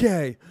sounds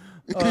gay.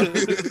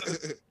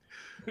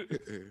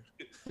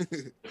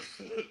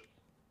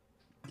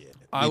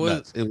 I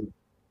was.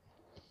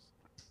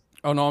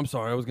 Oh no, I'm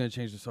sorry. I was gonna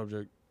change the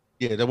subject.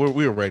 Yeah,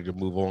 we were ready to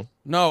move on.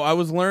 No, I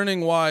was learning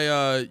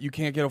why you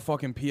can't get a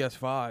fucking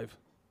PS5.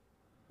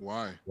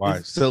 Why? Why?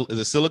 Is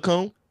it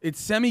silicone?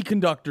 It's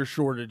semiconductor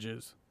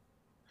shortages.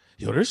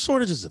 Yo, there's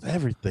shortages of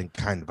everything,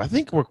 kind of. I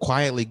think we're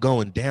quietly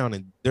going down,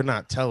 and they're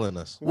not telling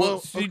us. Well,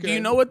 so do you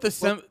know what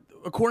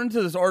according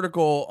to this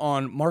article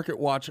on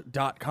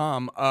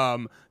MarketWatch.com,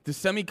 the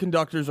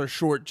semiconductors are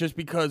short just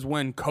because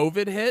when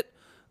COVID hit,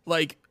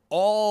 like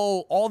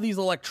all these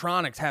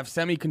electronics have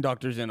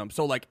semiconductors in them.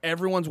 So like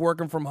everyone's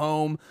working from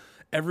home,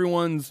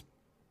 everyone's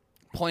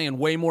playing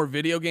way more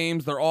video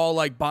games. They're all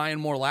like buying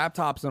more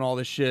laptops and all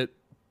this shit.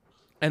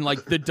 And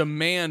like the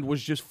demand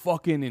was just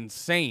fucking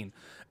insane.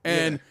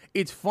 And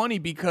it's funny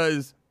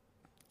because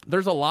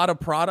there's a lot of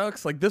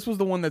products. Like this was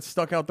the one that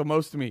stuck out the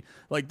most to me.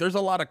 Like there's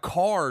a lot of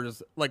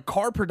cars, like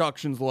car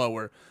production's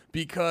lower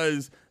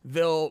because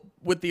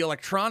with the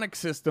electronic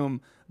system,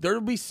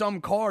 there'll be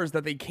some cars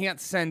that they can't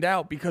send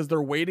out because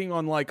they're waiting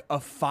on like a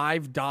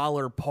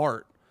 $5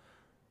 part.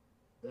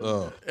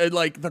 And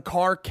like the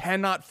car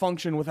cannot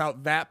function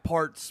without that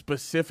part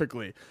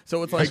specifically.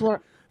 So it's like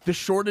the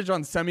shortage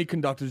on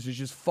semiconductors is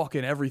just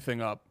fucking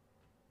everything up.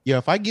 Yeah,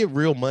 if I get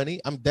real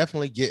money, I'm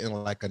definitely getting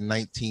like a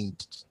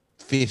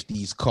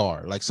 1950s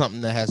car, like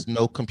something that has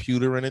no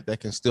computer in it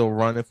that can still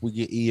run if we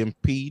get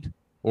EMP'd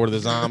or the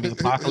zombie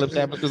apocalypse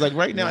happens. Because like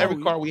right now, Yeah.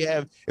 every car we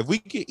have, if we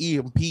get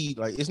EMP'd,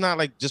 like it's not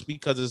like just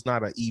because it's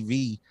not an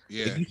EV,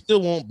 Yeah. you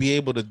still won't be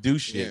able to do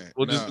shit. Yeah.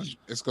 We'll No, just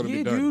it's gonna be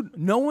Yeah, done. dude.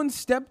 No one's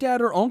stepdad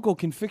or uncle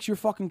can fix your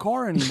fucking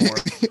car anymore.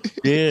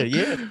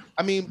 yeah.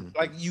 I mean,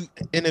 like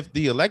and if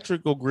the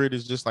electrical grid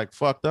is just like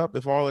fucked up,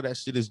 if all of that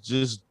shit is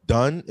just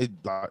done,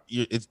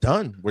 it's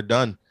done. We're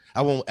done.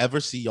 I won't ever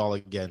see y'all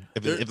again.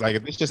 If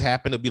this just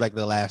happened, it'd be like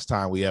the last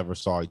time we ever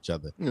saw each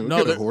other. You know,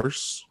 No, get a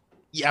horse.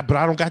 Yeah, but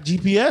I don't got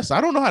GPS. I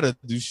don't know how to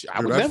do shit.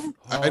 I Dude, would never.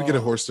 I'd get a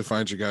horse to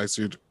find you guys,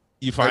 dude.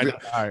 You find it.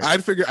 All right.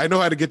 I'd figure I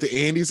know how to get to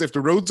Andy's. If the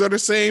roads are the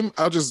same,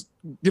 I'll just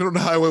get on the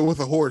highway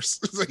with a horse.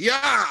 It's like,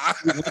 yeah.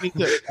 We need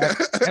to,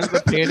 as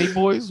the Panty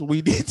Boys,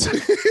 we need to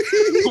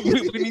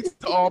we need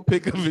to all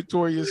pick a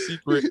Victoria's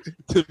Secret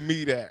to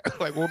meet at.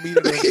 Like we'll meet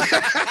at a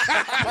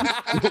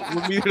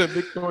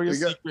Victoria's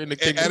Secret in the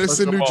King of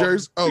Edison, Prussia New Mall.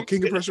 Jersey. Oh,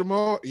 King of Prussia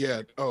Mall.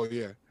 Yeah. Oh,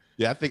 yeah.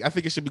 Yeah, I think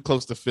it should be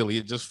close to Philly.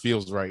 It just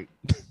feels right.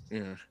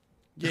 Yeah.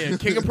 Yeah,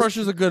 King of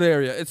Prussia's a good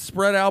area. It's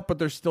spread out, but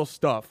there's still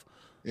stuff.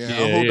 Yeah. Yeah,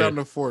 I'll hold yeah. down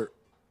the fort.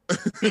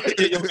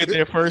 You'll get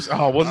there first.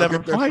 Oh, we'll I'll never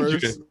get there find you.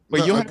 first. Then. But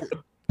No, you'll I'll have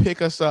to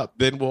pick us up.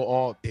 Then we'll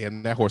all.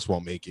 Damn, that horse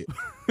won't make it.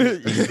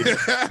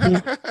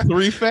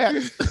 3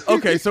 facts.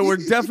 Okay, so we're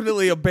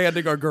definitely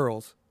abandoning our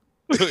girls.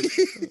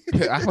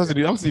 That wasn't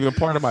even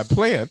part of my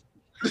plan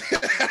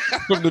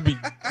from the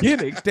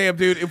beginning. Damn,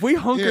 dude, if we Yeah,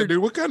 hunkered,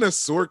 dude. What kind of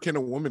sword can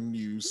a woman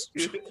use?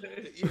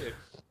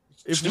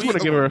 if Just we want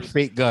to give her a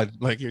fake gun.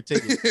 Like, here,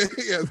 take it.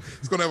 Yeah,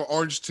 it's gonna have an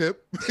orange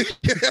tip.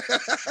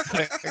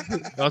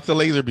 No, it's a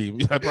laser beam.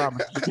 I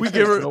promise. We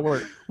give her- Don't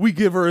worry. we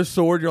give her a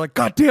sword, you're like,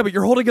 God damn it,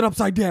 you're holding it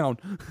upside down.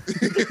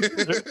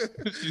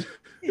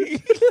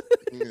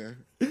 Yeah.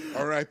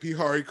 R.I.P.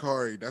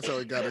 Harikari. That's how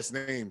he got his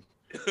name.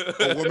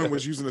 A woman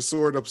was using a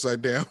sword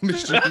upside down.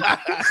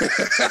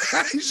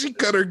 She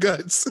cut her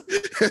guts.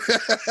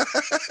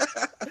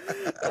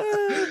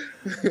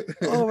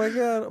 Oh my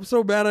god, I'm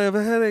so bad I have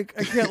a headache.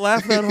 I can't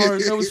laugh that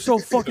hard. That was so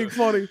fucking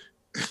funny.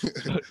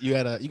 You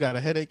got a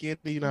headache,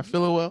 Anthony? You not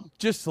feeling well?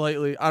 Just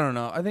slightly. I don't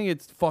know. I think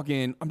it's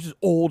fucking, I'm just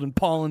old and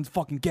Pollen's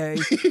fucking gay.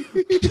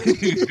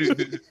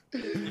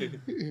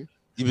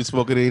 You been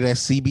smoking any of that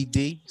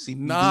CBD?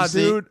 Nah,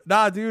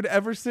 dude.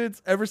 Ever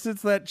since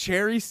that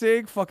cherry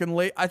cig, fucking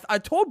late. I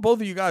told both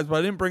of you guys, but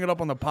I didn't bring it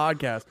up on the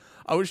podcast.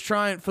 I was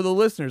trying, for the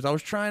listeners, I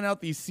was trying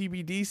out these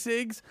CBD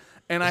cigs,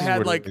 and I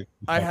had like,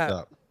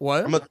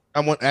 what? I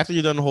want after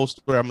you're done the whole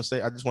story. I'm gonna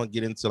say I just want to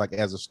get into like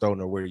as a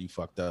stoner where you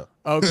fucked up.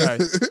 Okay.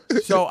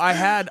 So I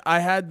had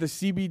the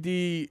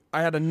CBD.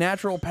 I had a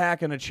natural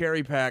pack and a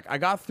cherry pack. I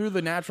got through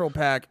the natural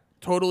pack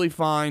totally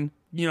fine.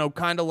 You know,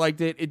 kind of liked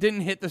it. It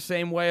didn't hit the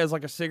same way as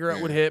like a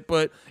cigarette would hit,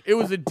 but it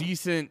was a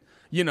decent,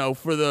 you know,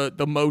 for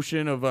the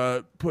motion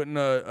of putting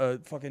a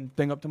fucking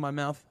thing up to my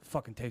mouth.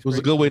 Fucking tastes It was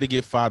great. a good way to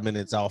get 5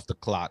 minutes off the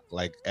clock,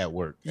 like at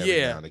work. every now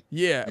Yeah, and again.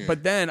 yeah.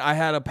 But then I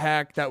had a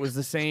pack that was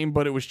the same,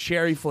 but it was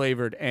cherry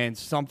flavored, and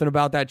something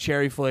about that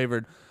cherry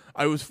flavored.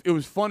 It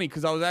was funny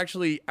because I was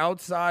actually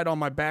outside on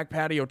my back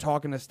patio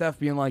talking to Steph,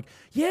 being like,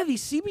 "Yeah,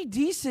 these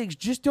CBD cigs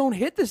just don't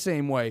hit the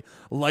same way."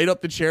 Light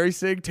up the cherry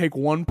cig, take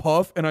one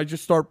puff, and I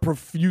just start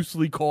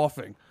profusely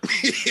coughing. And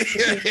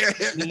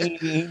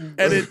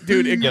it,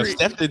 dude, it Yeah,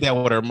 Steph did that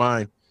with her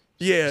mind.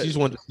 yeah. She just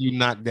wanted to see you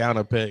knock down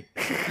a peg.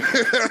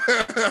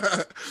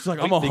 She's like,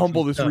 "I'm gonna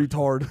humble this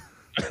retard."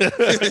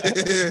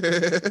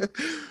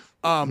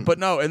 But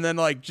no, and then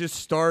like just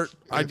start.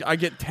 I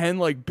get 10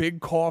 like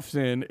big coughs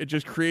in. It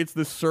just creates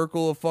this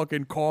circle of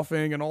fucking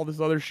coughing and all this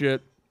other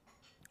shit.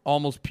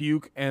 Almost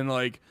puke and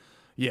like,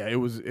 yeah, it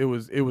was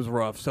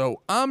rough.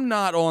 So I'm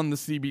not on the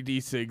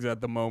CBD cigs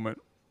at the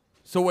moment.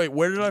 So wait,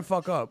 where did I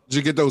fuck up? Did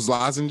you get those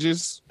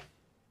lozenges?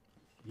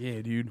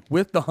 Yeah, dude,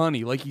 with the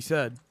honey, like you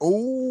said.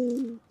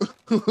 Oh.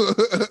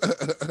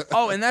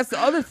 Oh, and that's the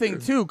other thing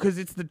too, because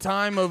it's the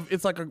time of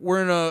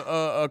we're in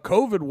a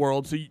COVID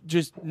world, so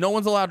no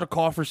one's allowed to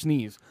cough or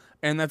sneeze,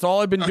 and that's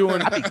all I've been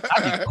doing. I be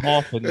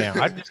coughing now.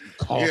 I just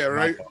cough. Yeah,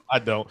 right. I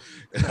don't.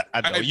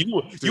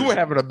 You were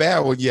having a bad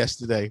one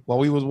yesterday while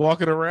we was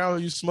walking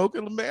around. You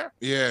smoking, Lemaire?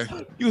 Yeah.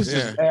 You was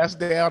just ass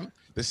down.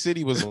 The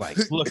city was like,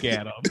 look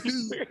at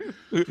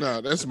him.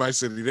 No, that's my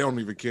city. They don't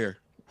even care.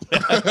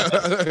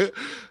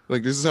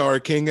 Like, this is how our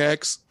king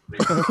acts.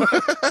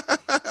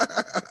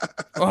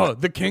 Oh,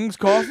 the king's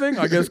coughing?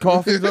 I guess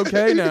coughing's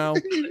okay now.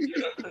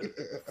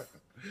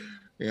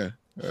 Yeah.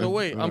 So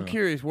wait, I'm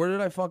curious. Where did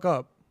I fuck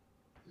up?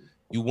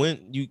 You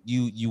went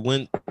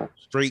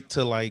straight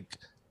to like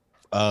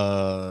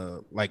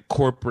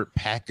corporate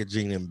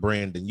packaging and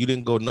branding. You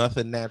didn't go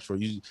nothing natural.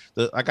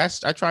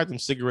 I tried them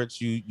cigarettes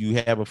you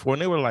had before,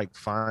 and they were like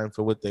fine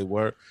for what they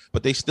were,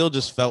 but they still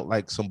just felt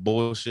like some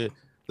bullshit.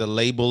 The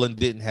labeling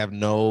didn't have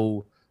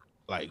no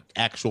like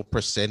actual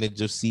percentage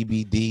of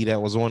CBD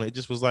that was on it. It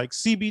just was like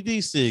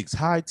CBD cigs,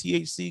 high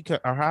THC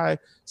or high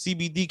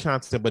CBD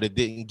content, but it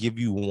didn't give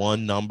you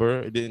one number.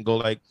 It didn't go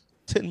like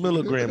 10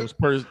 milligrams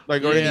per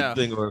or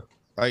anything. Or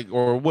like,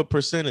 or what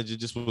percentage. It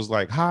just was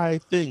like high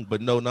thing,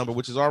 but no number,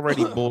 which is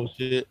already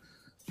bullshit.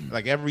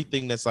 Like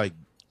everything that's like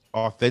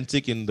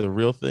authentic and the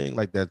real thing,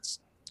 like that's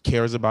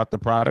cares about the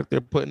product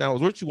they're putting out,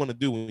 is what you want to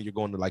do when you're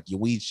going to like your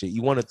weed shit.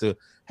 You want it to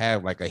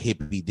have like a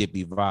hippy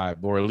dippy vibe,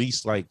 or at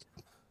least like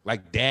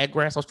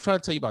dadgrass. I was trying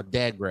to tell you about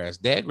dadgrass.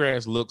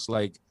 Dadgrass looks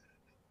like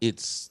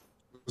it's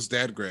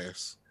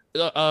dadgrass.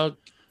 I'll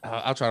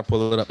try to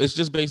pull it up. It's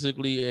just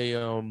basically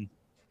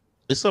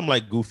it's some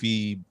like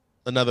goofy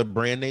another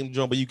brand name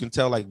joint, but you can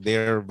tell like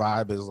their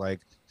vibe is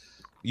like,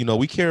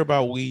 we care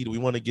about weed, we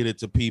want to get it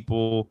to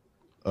people,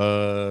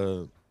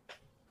 but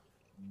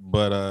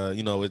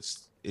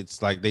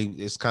it's like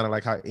it's kind of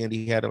like how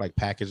Andy had it like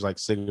packaged like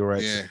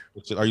cigarettes.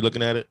 Yeah. Are you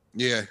looking at it?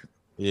 Yeah.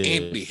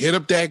 Andy, hit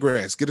up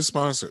Dadgrass, get a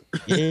sponsor.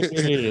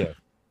 Yeah.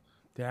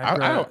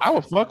 I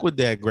would fuck with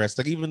Dadgrass.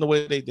 Like even the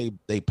way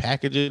they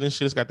package it and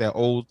shit, it's got that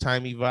old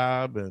timey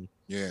vibe and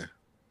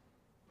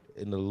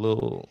and the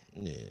little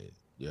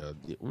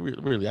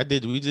really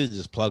we did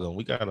just plug them.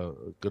 We got a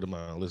good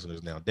amount of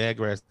listeners now.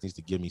 Dadgrass needs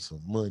to give me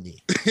some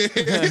money.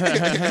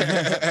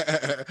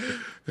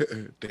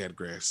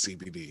 Dadgrass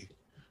CBD.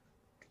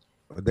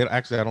 They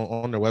actually I don't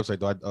on their website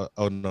though.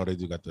 Oh no, they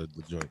do got the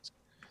joints.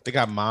 They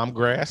got mom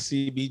grass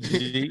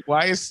CBG.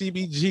 Why is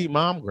CBG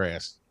mom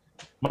grass?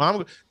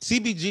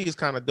 CBG is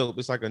kind of dope.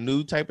 It's like a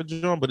new type of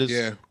joint, but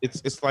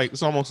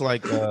it's almost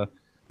like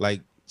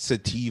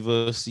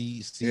sativa.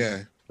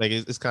 Like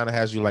it's kind of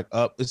has you like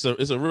up. It's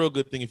a real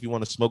good thing if you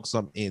want to smoke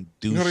something and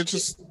do. They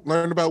just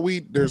learned about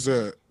weed. There's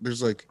the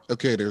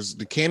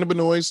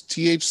cannabinoids,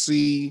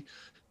 THC,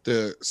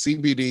 the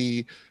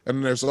CBD,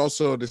 and there's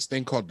also this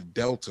thing called the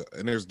Delta.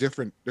 And there's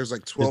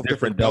like 12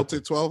 different Delta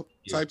 12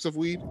 types of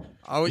weed.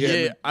 Oh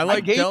yeah, I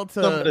like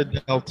Delta. Some of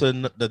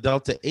the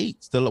Delta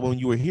 8 still when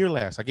you were here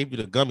last. I gave you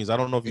the gummies. I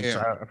don't know if you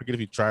tried. I forget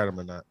if you tried them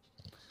or not.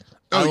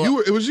 Oh,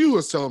 it was you who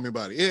was telling me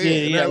about it.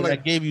 Yeah. I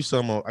gave you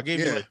some. I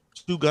gave you like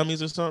 2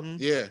 gummies or something.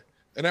 Yeah,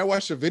 and I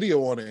watched a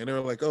video on it, and they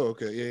were like, "Oh,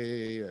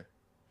 okay, yeah."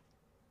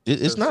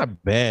 It's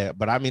not bad,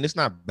 but I mean, it's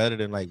not better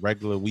than like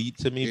regular weed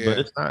to me. But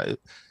it's not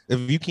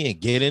if you can't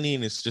get any,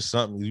 and it's just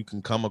something you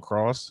can come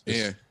across.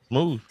 It's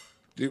smooth.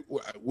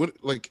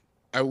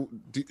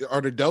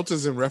 Are the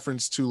deltas in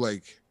reference to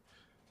like?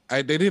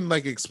 They didn't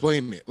like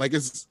explain it. Like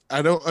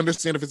I don't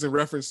understand if it's in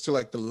reference to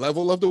like the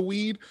level of the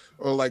weed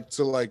or like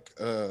to like.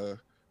 I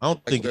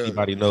don't think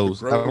anybody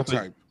knows. I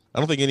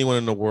don't think anyone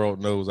in the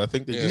world knows. I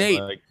think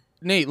they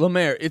Nate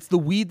Lemaire. It's the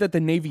weed that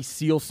the Navy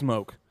SEAL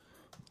smoke.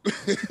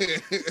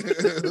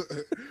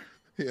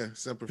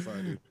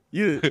 Simplified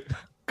it.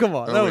 Come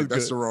on, that was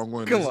that's good. The wrong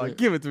one. Come on,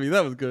 give it to me.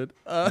 That was good.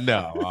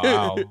 No, I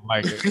don't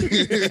like it.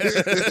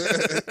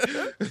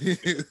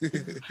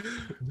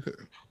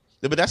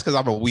 But that's because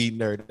I'm a weed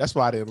nerd. That's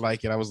why I didn't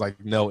like it. I was like,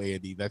 no,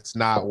 Andy, that's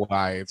not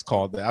why it's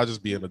called that. I'll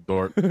just be in a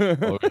dork.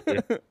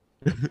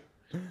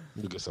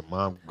 Look at some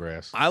mom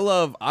grass. I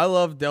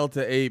love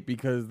Delta 8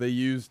 because they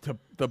use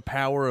the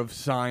power of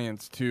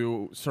science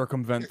to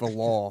circumvent the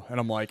law, and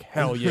I'm like,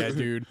 hell yeah,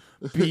 dude.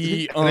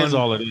 That's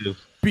all it is.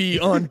 Be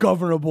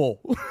ungovernable.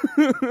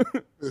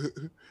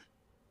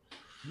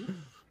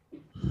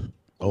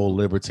 Old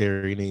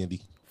libertarian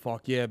Andy.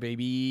 Fuck yeah,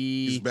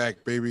 baby. He's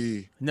back,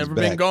 baby. Never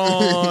been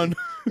gone.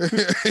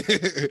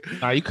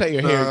 Nah, you cut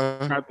your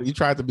hair. You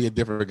tried to be a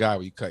different guy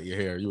when you cut your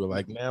hair. You were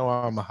like, now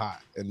I'm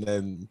hot. And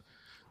then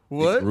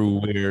what? It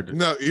grew weird.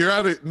 No,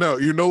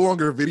 you're no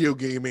longer a video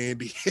game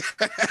Andy.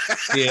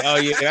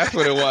 That's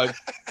what it was.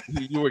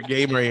 You were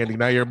gamer Andy.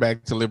 Now you're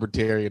back to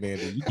libertarian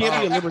Andy. You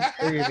can't be a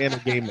libertarian and a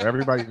gamer.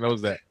 Everybody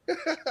knows that.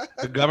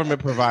 The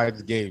government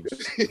provides games.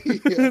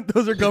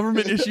 Those are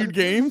government issued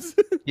games?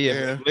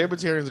 Yeah.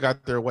 Libertarians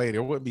got their way.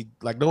 There wouldn't be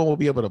like no one would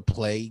be able to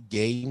play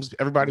games.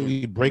 Everybody would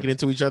be breaking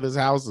into each other's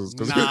houses.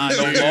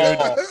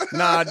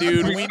 Nah,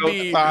 dude.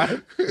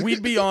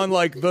 We'd be on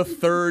like the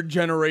 3rd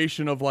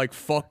generation of like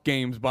fuck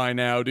games by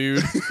now,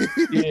 dude.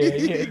 Yeah,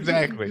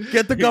 exactly.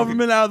 Get the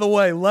government out of the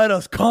way. Let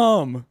us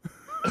come.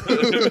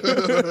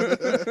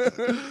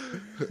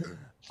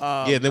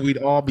 Then we'd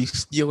all be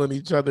stealing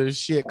each other's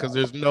shit because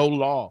there's no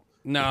law.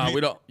 Nah, we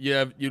don't.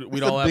 Yeah,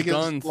 we'd all have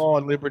guns. The law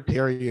in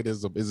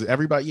libertarianism is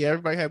everybody. Yeah,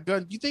 everybody have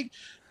guns. You think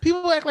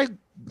people act like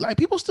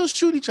people still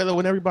shoot each other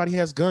when everybody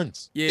has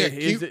guns? Yeah,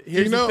 here's the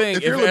thing: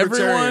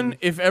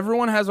 if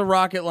everyone has a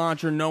rocket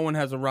launcher, no one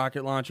has a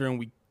rocket launcher,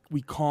 and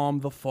we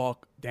calm the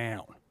fuck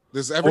down.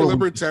 Does every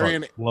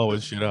libertarian blowing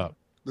shit up?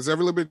 Does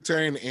every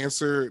libertarian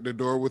answer the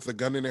door with a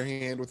gun in their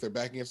hand with their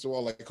back against the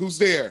wall? Like, who's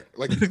there?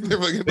 Like,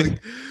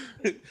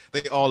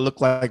 they all look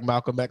like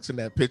Malcolm X in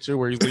that picture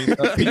where he's leaning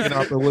up, peeking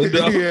out the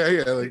window.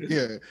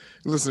 Yeah.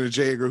 Listen to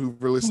J. Edgar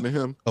Hoover, listen to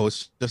him. Oh,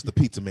 it's just the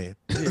pizza man.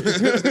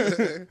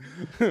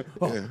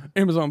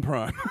 Amazon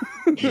Prime.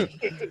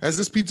 Has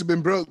this pizza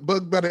been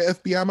bugged by the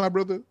FBI, my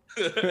brother?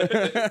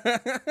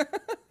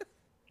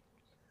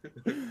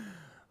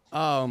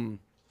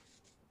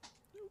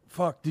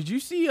 Fuck, did you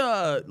see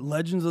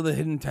Legends of the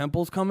Hidden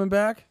Temples coming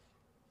back?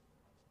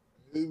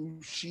 Oh,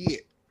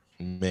 shit.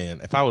 Man,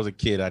 if I was a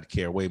kid, I'd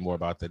care way more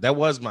about that. That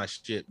was my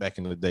shit back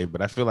in the day,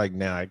 but I feel like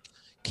now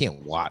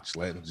can't watch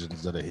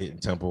Legends of the Hidden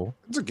Temple.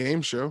 It's a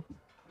game show.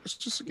 It's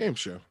just a game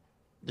show.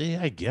 Yeah,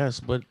 I guess,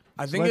 but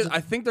I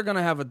think they're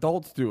gonna have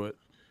adults do it.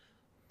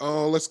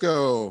 Oh, let's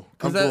go.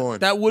 I'm going.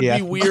 That would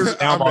be weird.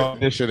 I'm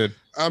auditioning.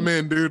 I'm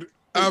in, dude.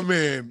 I'm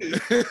in.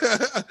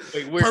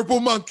 Wait, Purple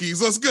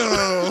monkeys. Let's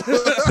go. Wait,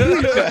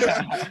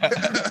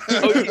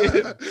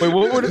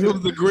 what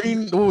was the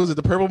green? What was it?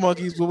 The purple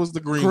monkeys? What was the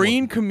green?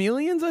 Green one?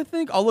 chameleons, I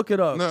think. I'll look it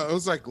up. No, it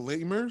was like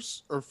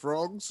lemurs or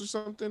frogs or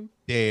something.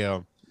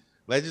 Damn.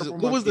 Legends. Purple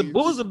What monkeys.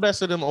 was the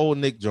best of them old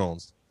Nick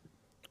Jones?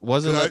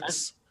 Wasn't it?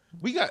 Guts.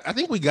 I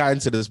think we got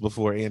into this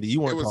before, Andy.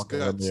 You It weren't was talking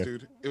guts, there.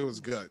 dude. It was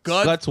guts.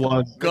 Guts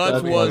was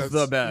Guts.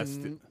 the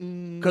best.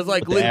 Because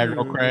like The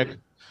aggro crag.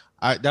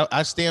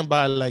 I stand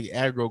by like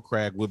aggro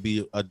crag would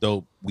be a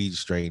dope weed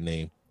strain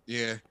name.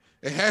 Yeah,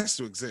 it has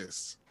to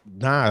exist.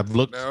 Nah, I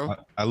looked. No?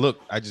 I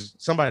looked. I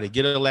just somebody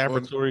get a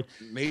laboratory.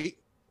 Nate,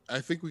 I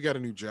think we got a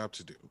new job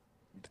to do.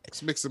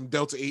 Let's mix some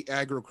Delta 8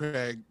 aggro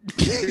crag.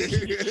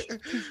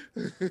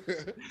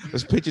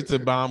 Let's pitch it to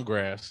bomb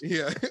grass.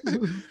 Yeah.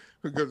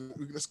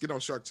 Let's get on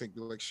Shark Tank.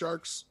 Be like,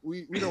 Sharks,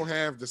 we don't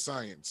have the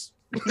science.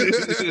 But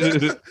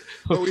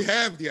we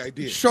have the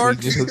idea.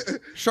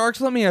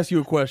 Sharks, let me ask you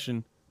a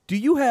question. Do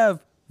you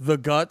have the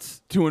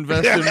guts to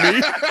invest in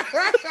me?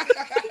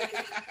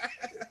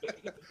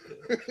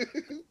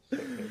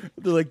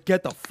 They're like,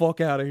 get the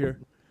fuck out of here.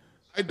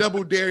 I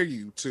double dare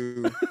you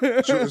to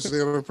shoot us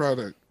the other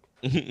product.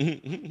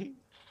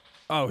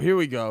 Oh, here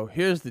we go.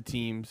 Here's the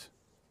teams.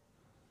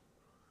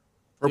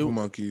 Purple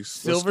monkeys.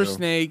 Silver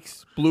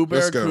snakes, blue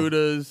Let's go.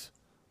 barracudas.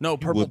 No,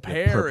 purple With the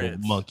parrots.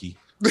 Purple monkey.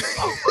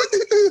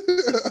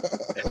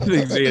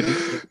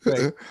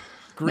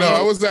 No,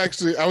 I was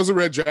a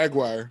red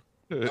jaguar.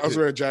 I was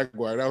a red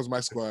jaguar. That was my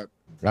squad.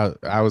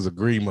 I was a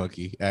green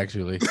monkey,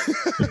 actually.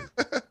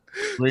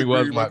 Green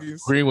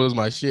was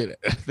my shit.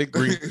 I think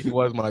green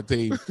was my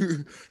team.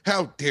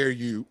 How dare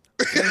you?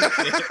 I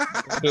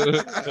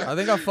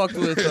think I fucked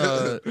with.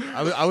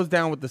 I was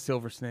down with the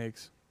silver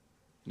snakes.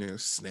 Yeah,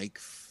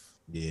 snakes.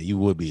 Yeah, you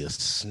would be a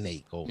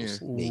snake, Yeah.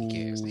 snake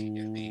ass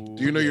nigga.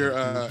 Do you know your?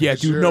 Yeah,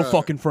 is dude, your, no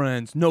fucking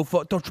friends.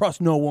 Don't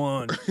trust no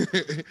one.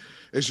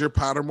 Is your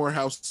Pottermore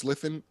house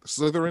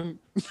Slytherin?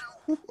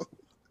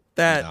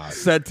 That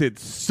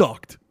sentence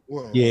sucked.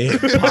 Whoa. Yeah,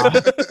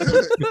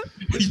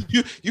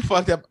 you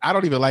fucked up. I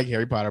don't even like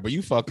Harry Potter, but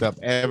you fucked up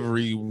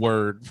every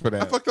word for I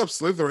that. fucked up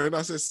Slytherin.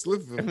 I said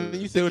And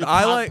Slytherin. you said Dude, your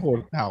I like-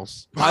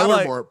 house.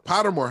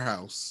 Pottermore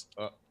house.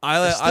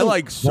 I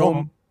like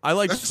so.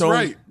 That's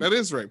right. That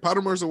is right.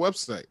 Pottermore's a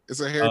website.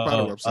 It's a Harry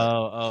Potter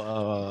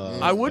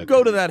website. I would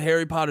go to that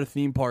Harry Potter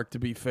theme park, to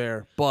be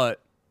fair,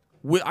 but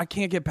I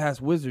can't get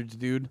past Wizards,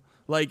 dude.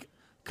 Like,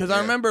 because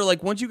I remember,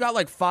 like, once you got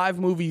like 5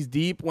 movies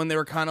deep, when they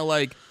were kind of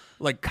like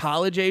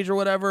college age or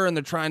whatever, and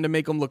they're trying to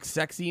make them look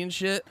sexy and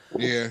shit.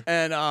 Yeah.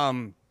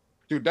 And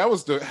Dude, that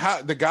was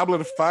the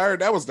Goblet of Fire.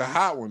 That was the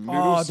hot one. Dude. It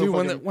was so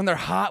fucking- when they're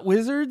hot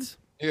wizards.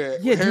 yeah,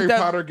 Yeah, Harry dude,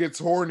 Potter gets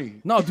horny.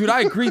 No, dude,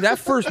 I agree. That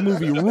first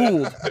movie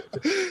ruled.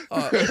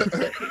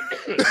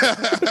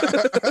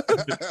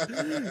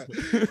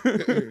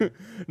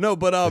 No,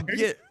 but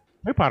yeah.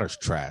 Harry Potter's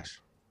trash.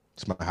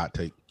 It's my hot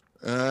take.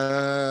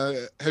 Have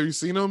you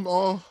seen them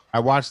all? I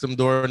watched them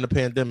during the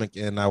pandemic,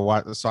 and I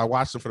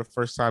watched them for the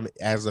first time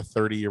as a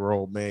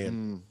 30-year-old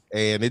man,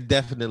 and it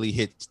definitely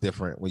hits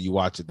different when you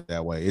watch it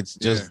that way. It's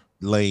just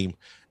lame.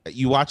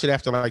 You watch it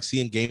after like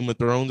seeing Game of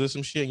Thrones or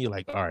some shit, and you're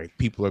like, all right,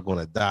 people are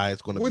gonna die.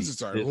 It's gonna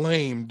Wizards are be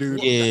lame,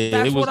 dude. Yeah,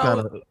 That's it was what kind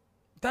of.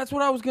 That's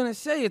what I was gonna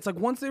say. It's like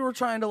once they were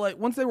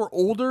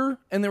older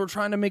and they were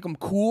trying to make them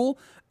cool,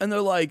 and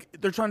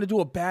they're trying to do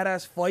a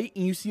badass fight,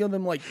 and you see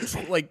them like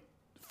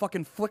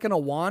fucking flicking a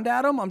wand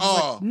at them. I'm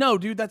just like, no,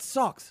 dude, that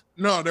sucks.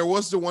 No, there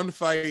was the one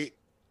fight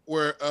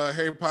where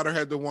Harry Potter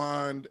had the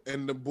wand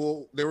and the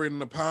bull. They were in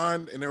the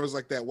pond, and there was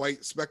like that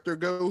white specter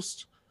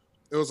ghost.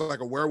 It was like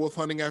a werewolf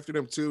hunting after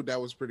them too.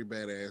 That was pretty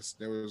badass.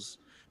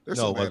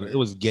 It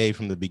was gay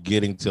from the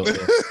beginning till it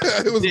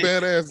was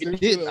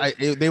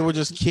badass. They were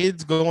just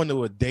kids going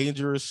to a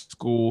dangerous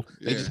school.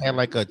 They just had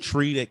like a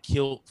tree that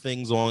killed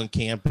things on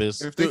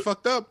campus. If they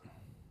fucked up,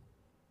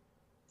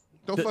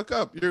 don't fuck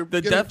up.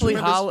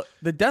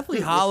 The Deathly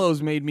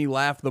Hollows made me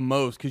laugh the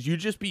most because you'd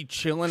just be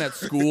chilling at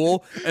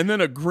school and then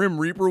a Grim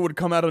Reaper would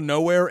come out of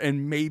nowhere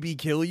and maybe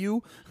kill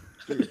you.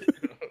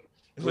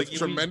 With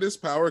tremendous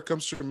power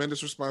comes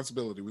tremendous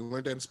responsibility. We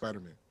learned that in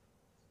Spider-Man.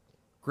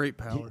 Great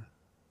power.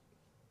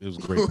 It was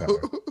great power.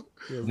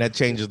 And that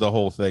changes the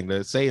whole thing.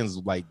 The saying's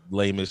like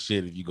lame as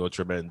shit if you go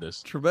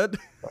tremendous. Tremendous.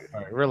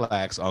 All right,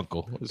 relax,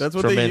 Uncle. That's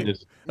what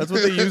tremendous. That's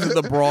what they use in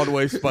the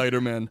Broadway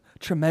Spider-Man.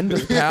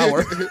 Tremendous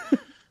power.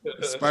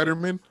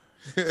 Spider-Man.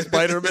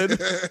 Spider-Man.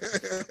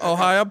 Oh,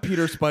 hi, I'm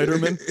Peter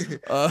Spider-Man.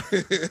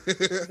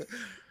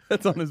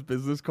 That's on his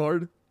business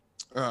card.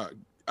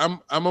 I'm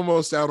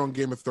almost out on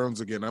Game of Thrones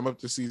again. I'm up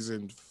to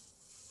season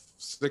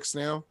 6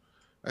 now.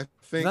 I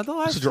think. Is that the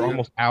last? So you're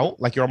almost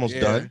out? Like you're almost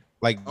done?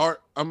 Like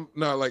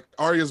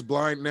Arya's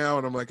blind now,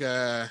 and I'm like,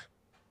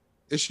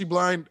 is she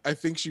blind? I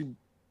think she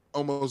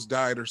almost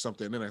died or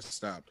something. And then I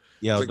stopped.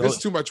 Yo, like there's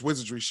too much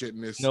wizardry shit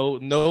in this.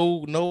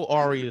 no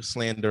Arya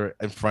slander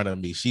in front of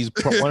me. She's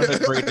one of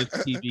the greatest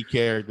TV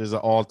characters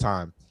of all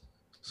time.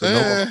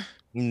 So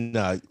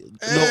no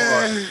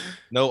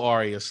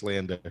Arya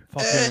slander.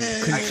 Fucking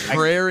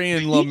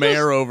contrarian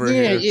Lemaire over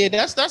here. Yeah,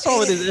 that's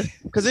all it is.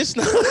 Because it's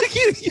not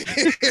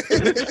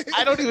like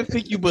I don't even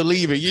think you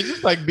believe it. You're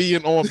just like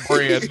being on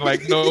brand.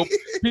 Like, nope,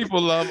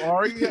 people love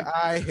Arya.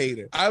 I hate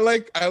it. I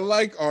like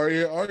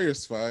Arya.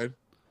 Arya's fine.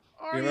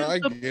 Arya's I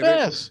the get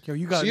best. it.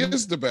 Yo, she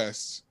is the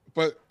best,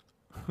 but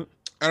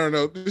I don't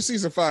know. This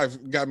season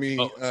 5 got me.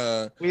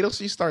 Wait till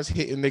she starts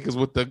hitting niggas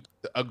with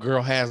a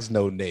girl has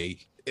no nay.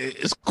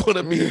 It's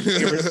gonna be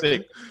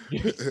sick.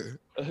 Dude,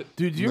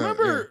 do you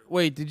remember? Yeah.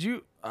 Wait, did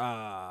you?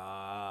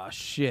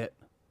 Shit.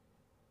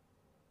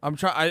 I'm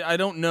trying. I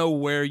don't know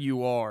where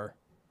you are.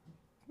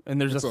 And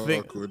there's a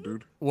thing. Awkward,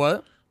 dude.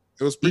 What?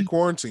 It was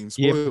pre-quarantine.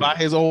 Yeah, by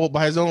his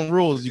own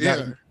rules. You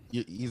got.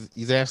 He's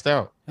assed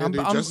out. Yeah,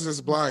 dude, Justice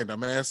is blind.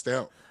 I'm assed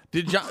out.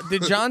 Did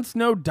Jon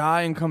Snow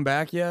die and come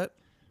back yet?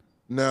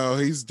 No,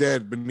 he's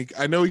dead. But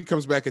I know he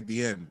comes back at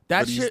the end.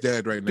 But he's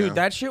dead right now. Dude,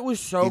 that shit was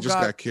so. He just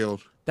got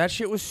killed. That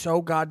shit was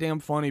so goddamn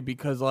funny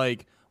because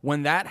like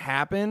when that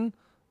happened,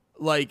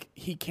 like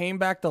he came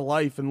back to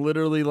life and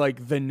literally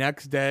like the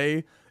next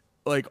day,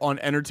 like on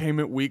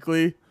Entertainment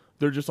Weekly,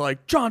 they're just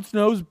like Jon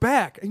Snow's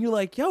back, and you're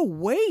like, yo,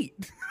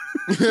 wait.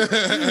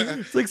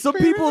 It's like some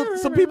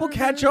people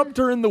catch up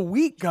during the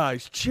week,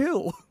 guys.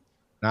 Chill.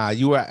 Nah,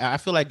 I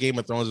feel like Game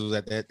of Thrones was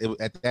at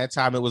that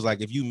time. It was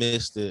like if you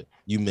missed it,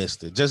 you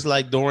missed it. Just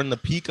like during the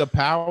peak of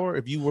power,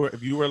 if you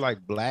were like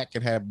black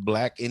and had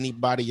black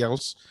anybody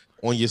else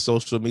on your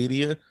social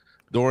media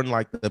during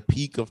like the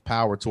peak of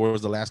power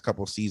towards the last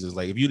couple of seasons,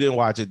 like if you didn't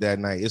watch it that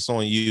night, it's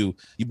on you.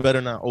 You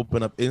better not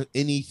open up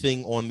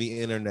anything on the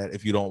internet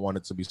if you don't want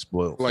it to be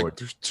spoiled. Like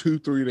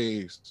 2-3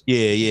 days.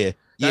 Yeah,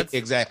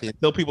 exactly.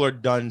 Until people are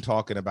done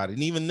talking about it,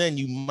 and even then,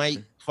 you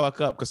might fuck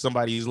up because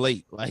somebody's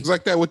late. Like it's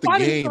like that with the why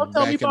game. Why didn't you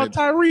tell me about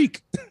Tyreek?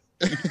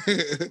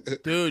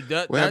 Dude,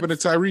 what happened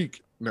to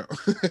Tyreek? No.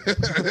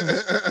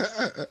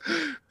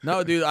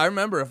 No, dude, I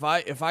remember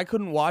if I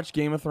couldn't watch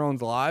Game of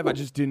Thrones live, I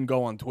just didn't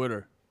go on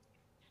Twitter.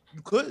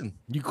 You couldn't.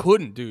 You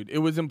couldn't, dude. It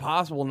was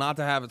impossible not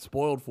to have it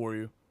spoiled for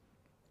you.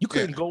 You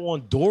couldn't go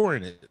on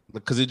during it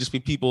because it'd just be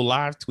people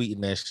live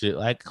tweeting that shit.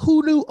 Like,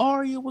 who knew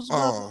Arya was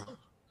going?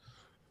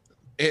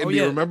 And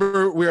you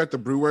remember we were at the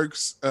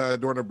Brewworks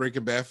during the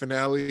Breaking Bad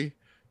finale?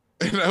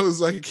 And I was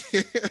like,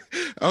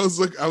 I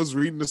was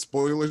reading the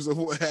spoilers of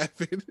what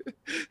happened.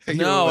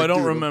 No, like, I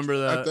don't remember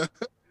that.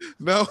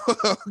 No,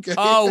 okay.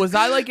 Oh, was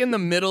I like in the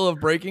middle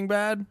of Breaking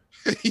Bad?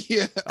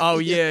 Yeah. Oh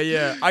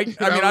yeah. I mean,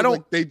 I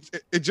don't. Like,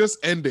 it just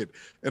ended,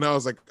 and I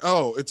was like,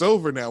 oh, it's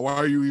over now. Why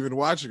are you even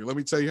watching it? Let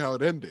me tell you how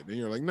it ended. And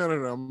you're like, no,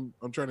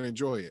 I'm trying to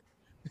enjoy it.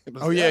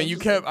 Oh yeah, you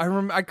kept.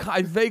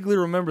 I vaguely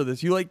remember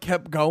this. You like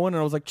kept going, and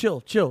I was like,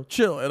 chill.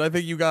 And I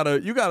think you gotta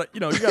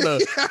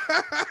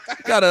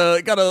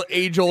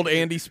age old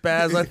Andy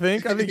spaz. I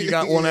think you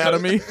got one out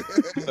of me.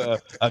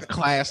 A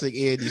classic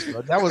Andy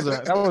spaz. That was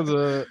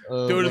a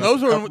dude. And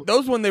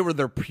those when they were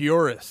their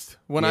purest.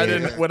 When I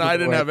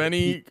didn't have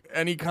any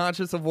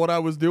conscience of what I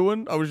was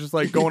doing. I was just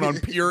like going on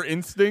pure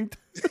instinct.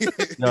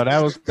 No,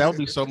 that would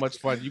be so much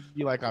fun. You'd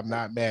be like, I'm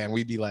not mad. And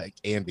we'd be like,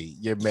 Andy,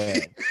 you're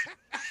mad.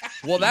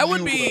 Well, that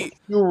would be.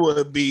 You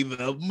would be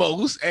the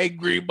most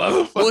angry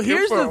motherfucker. Well,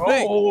 here's the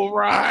thing. All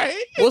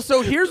right. Well,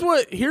 so here's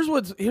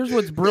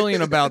what's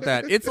brilliant about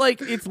that. It's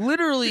like it's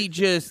literally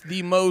just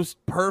the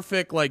most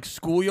perfect like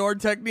schoolyard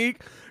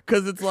technique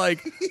because it's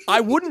like I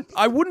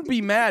wouldn't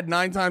be mad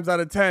 9 times out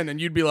of 10, and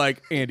you'd be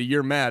like, Andy,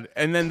 you're mad,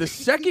 and then the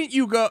second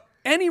you go.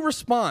 Any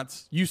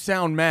response, you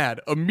sound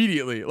mad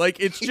immediately. Like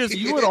it's just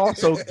you would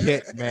also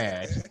get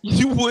mad.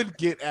 You would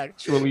get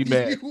actually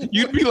mad.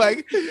 You'd be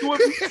like,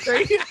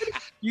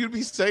 you'd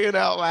be saying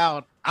out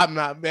loud, "I'm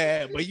not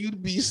mad," but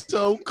you'd be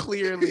so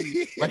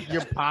clearly like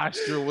your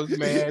posture was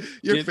mad.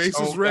 Your face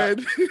was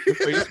red. Your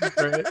face was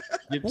red.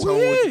 Your tone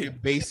would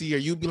get bassy, or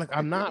you'd be like,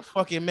 "I'm not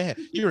fucking mad."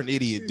 You're an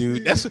idiot,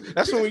 dude. That's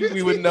when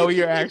we would know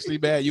you're actually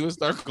mad. You would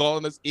start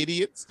calling us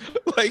idiots.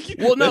 Like,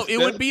 well, no, it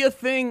would be a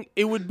thing.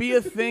 It would be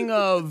a thing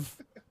of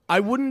I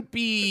wouldn't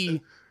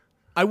be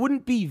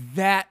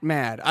that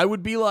mad. I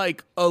would be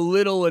like a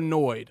little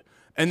annoyed,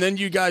 and then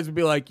you guys would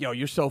be like, "Yo,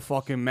 you're so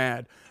fucking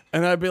mad,"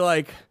 and I'd be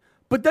like.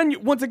 But then,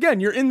 once again,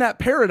 you're in that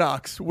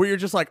paradox where you're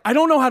just like, I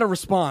don't know how to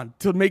respond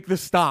to make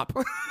this stop.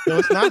 No,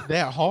 it's not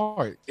that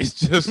hard. It's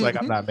just like,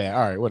 I'm not mad.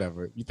 All right,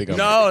 whatever. You think I'm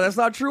No, mad. that's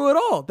not true at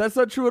all. That's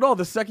not true at all.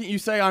 The second you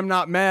say I'm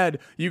not mad,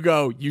 you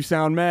go, you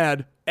sound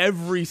mad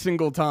every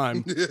single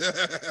time.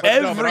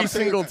 Every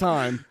single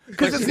time.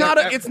 Because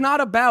it's not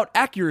about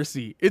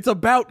accuracy. It's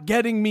about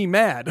getting me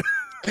mad.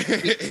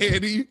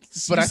 Andy,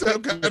 but I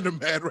sound kind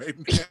of mad right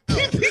now.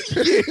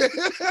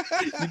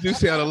 You do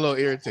sound a little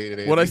irritated.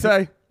 Andy.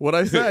 What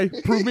I say?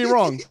 Prove me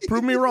wrong.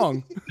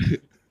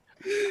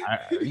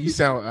 You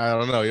sound. I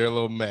don't know. You're a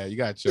little mad. You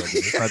got to chill.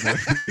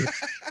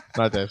 It's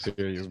not that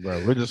serious,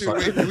 bro. We're just.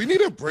 Dude, wait, we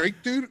need a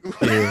break, dude.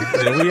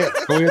 Yeah.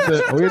 Are we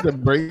at the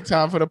break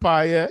time for the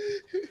pie yet?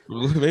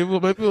 maybe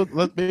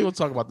we'll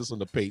talk about this on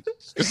the page.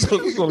 It's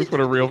only for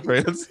the real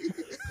fans.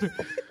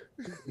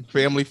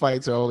 Family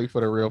fights are only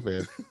for the real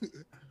fans.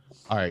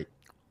 All right.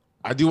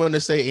 I do want to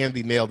say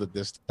Andy nailed it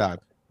this time.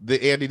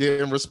 Andy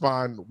didn't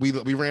respond. We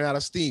ran out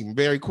of steam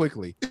very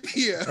quickly.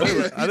 Yeah.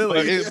 I didn't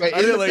let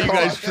you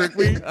guys trick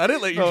me. I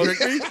didn't let you trick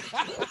me.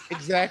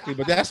 Exactly,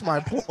 but that's my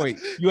point.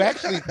 You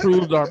actually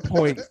proved our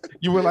point.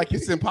 You were like,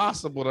 it's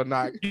impossible to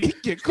not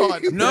get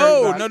caught.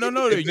 No.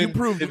 You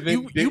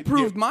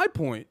proved my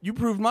point. You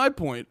proved my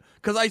point.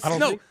 Because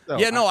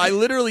I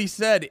literally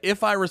said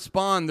if I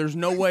respond, there's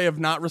no way of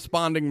not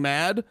responding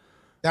mad.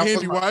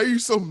 Andy, why are you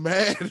so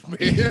mad,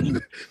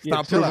 man?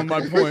 Stop proving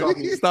my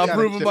point. Stop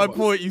proving my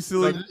point, you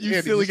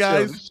silly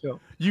guys.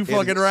 You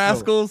fucking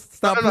rascals.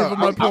 Stop proving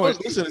my point.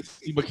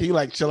 But can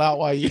you chill out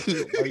while you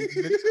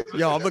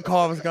Yo, I'm the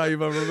calmest guy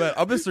you've ever met.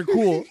 I'm Mr.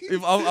 Cool.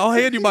 I'll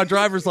hand you my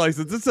driver's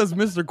license. It says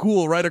Mr.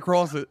 Cool right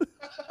across it.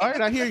 All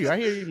right, I hear you,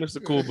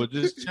 Mr. Cool, but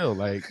just chill.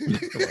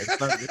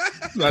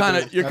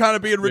 You're kind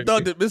of being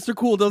redundant. Mr.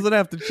 Cool doesn't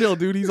have to chill,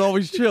 dude. He's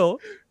always chill.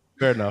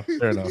 Fair enough.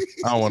 I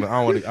don't want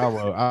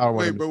to.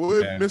 Wait, but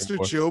would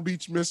Mr. Chill be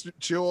Mr.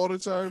 Chill all the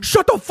time?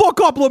 Shut the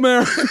fuck up,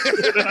 Lemaire.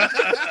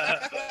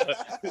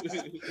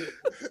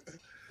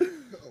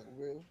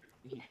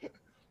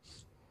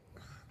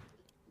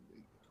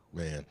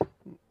 Man.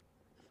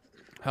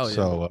 Hell yeah.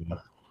 So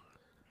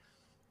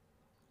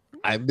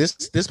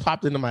this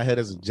popped into my head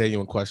as a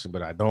genuine question,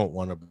 but I don't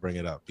want to bring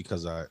it up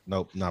because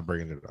not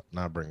bringing it up.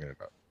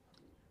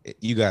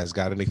 You guys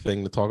got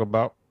anything to talk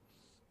about?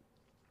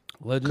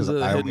 Legends of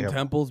the Hidden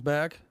Temple's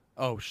back.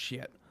 Oh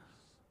shit!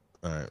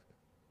 All right,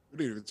 we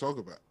didn't even talk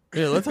about.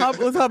 Yeah, let's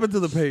hop into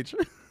the page.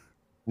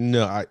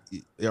 No,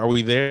 are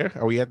we there?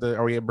 Are we at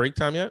break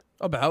time yet?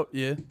 About,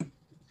 yeah.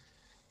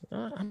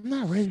 I'm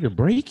not ready to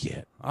break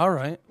yet. All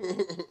right.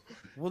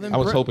 Well then, I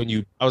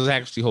was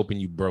actually hoping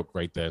you broke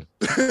right then.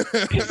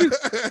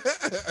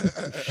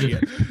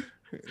 Shit.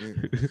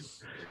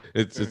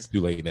 It's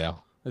too late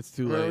now. It's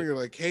too late. You're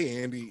like,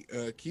 hey Andy,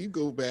 can you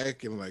go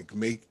back and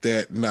make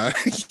that not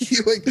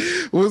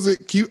what was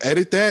it? Can you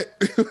edit that?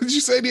 What did you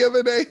say the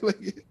other day?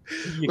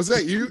 Was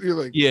that you? You're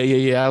like,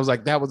 yeah. I was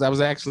like, I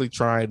was actually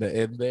trying to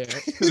end there.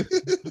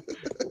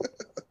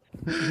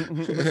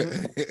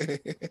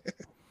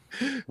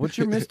 What's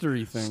your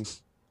mystery thing?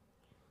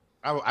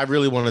 I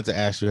really wanted to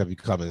ask you, have you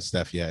come in,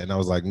 Steph, yet? And I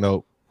was like,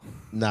 nope,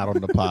 not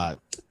on the pod.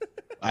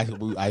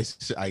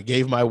 I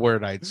gave my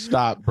word I'd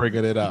stop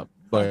bringing it up,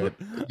 but it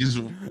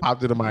just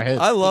popped into my head.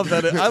 I love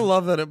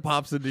that it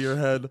pops into your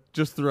head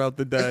just throughout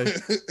the day.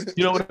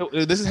 You know what?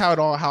 This is how it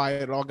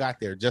all got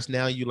there. Just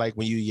now,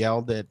 when you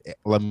yelled at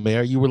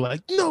Lemaire, you were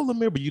like, "No,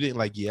 Lemaire," but you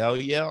didn't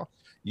yell.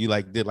 You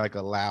did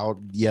a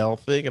loud yell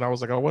thing, and I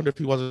was like, I wonder if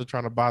he wasn't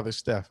trying to bother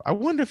Steph. I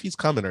wonder if he's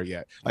coming or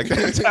yet.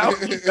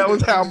 That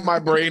was how my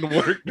brain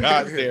worked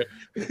got there.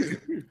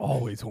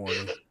 Always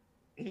horny.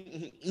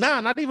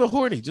 Nah, not even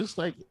horny. Just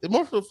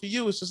more for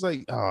you. It's just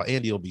oh,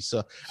 Andy will be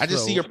so. I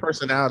just see your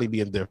personality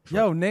being different.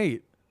 Yo,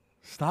 Nate,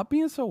 stop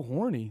being so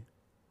horny.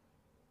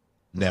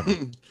 Never.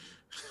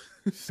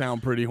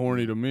 Sound pretty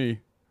horny to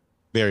me.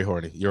 Very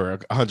horny. You're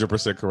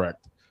 100%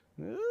 correct.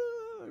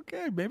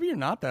 Okay, maybe you're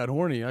not that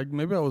horny.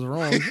 Maybe I was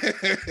wrong.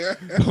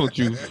 Don't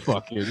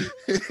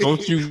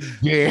you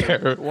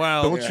dare.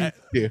 Wow. Don't you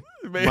dare.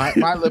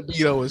 My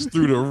libido is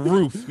through the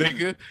roof,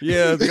 nigga.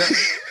 Yeah,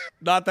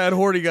 not that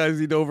horny guys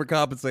need to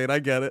overcompensate. I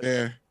get it.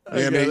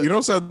 Yeah, man. You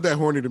don't sound that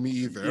horny to me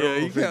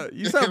either. Yeah,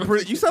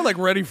 you sound like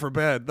ready for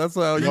bed. That's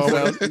how you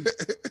sound.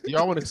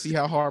 Y'all want to see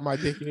how hard my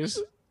dick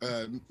is?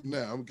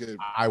 No, I'm good.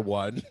 I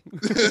won.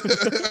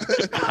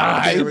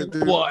 I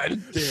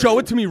won. Show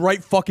it to me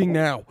right fucking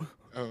now.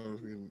 Oh,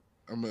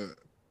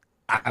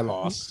 I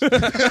lost. Damn.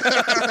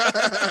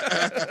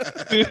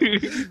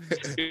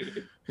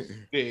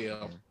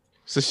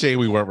 It's a shame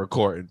we weren't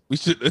recording. We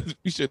shouldn't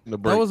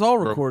have. That was all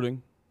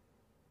recording.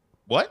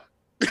 What?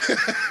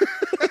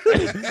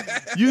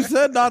 You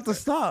said not to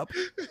stop.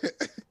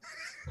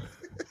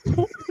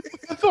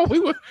 I thought we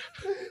were.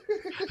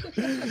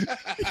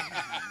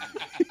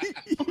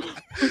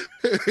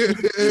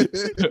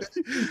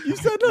 You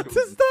said not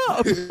to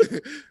stop.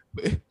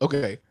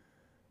 Okay.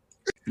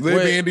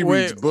 Andy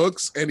reads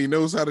books and he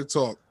knows how to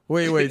talk.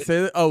 Wait,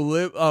 say that.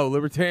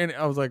 Libertarian.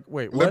 I was like,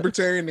 wait, what?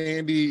 Libertarian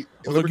Andy.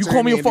 You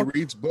call me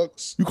reads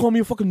books. You call me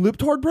a fucking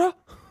libtard, bro?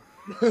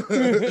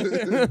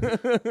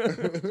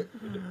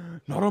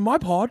 Not on my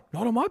pod.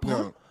 Not on my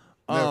pod.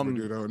 No, never,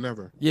 dude. I would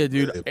never. Yeah,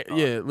 dude.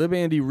 Yeah, Lib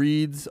Andy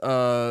reads,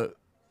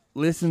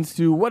 listens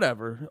to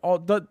whatever, all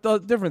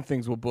the different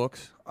things with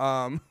books.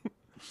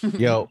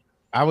 Yo,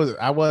 I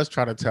was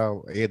trying to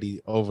tell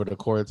Andy over the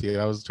quarantine.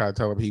 I was trying to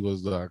tell him he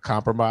was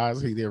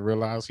compromised. He didn't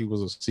realize he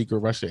was a secret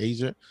Russian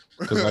agent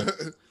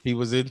because he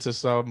was into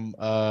some.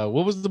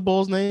 What was the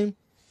bull's name?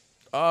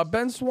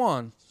 Ben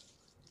Swan.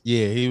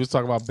 Yeah, he was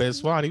talking about Ben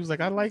Swan. He was like,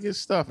 I like his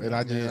stuff, and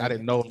I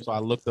didn't know him, so I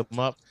looked him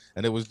up,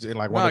 and it was in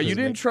Wow, you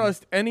didn't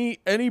trust any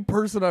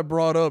person I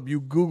brought up.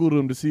 You Googled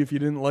him to see if you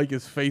didn't like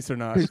his face or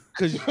not.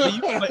 Because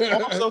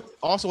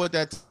also at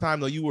that time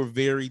though, you were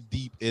very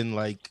deep in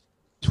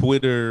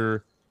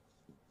Twitter.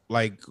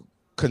 like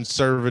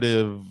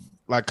conservative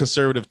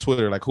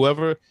Twitter, like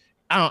whoever.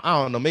 I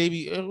don't know.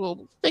 Maybe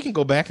well, they can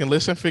go back and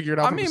listen, figure it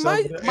out. I mean,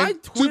 my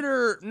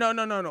Twitter. No.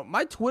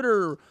 My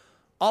Twitter.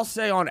 I'll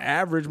say on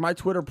average, my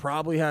Twitter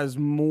probably has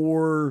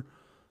more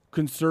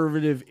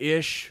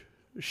conservative-ish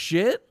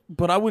shit,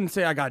 but I wouldn't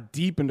say I got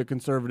deep into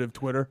conservative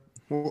Twitter.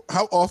 Well,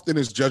 how often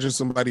is judging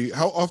somebody?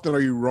 How often are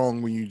you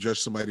wrong when you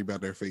judge somebody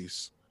about their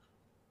face?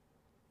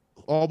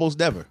 Almost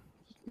never.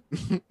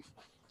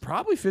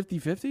 Probably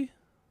 50-50.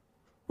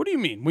 What do you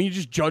mean? When you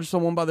just judge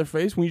someone by their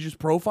face? When you just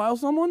profile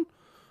someone?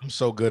 I'm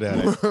so good at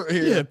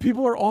it. Yeah,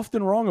 people are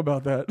often wrong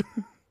about that.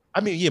 I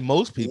mean, yeah,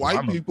 most people.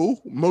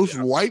 Most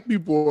white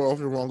people are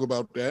often wrong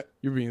about that.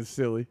 You're being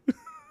silly.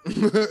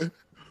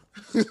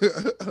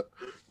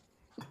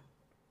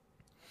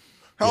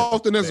 How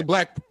often has a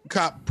black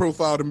cop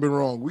profiled and been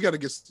wrong? We got to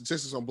get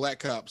statistics on black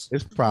cops.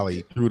 It's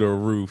probably through the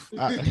roof.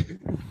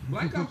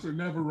 Black cops are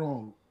never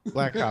wrong.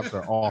 Black cops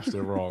are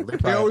often wrong.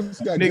 They always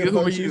got Nigga, who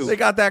are you? They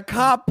got that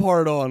cop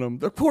part on them.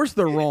 Of course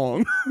they're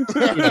wrong.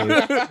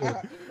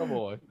 Come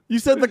on. You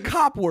said the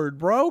cop word,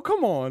 bro.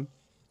 Come on.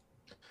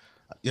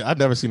 Yeah, I've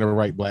never seen a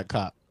right black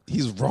cop.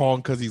 He's wrong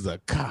because he's a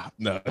cop.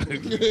 No.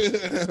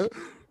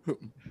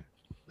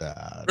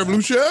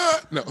 Revolution.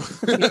 No.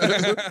 Gonna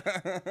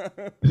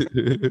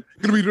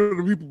be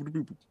the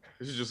people.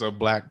 This is just a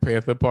Black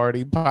Panther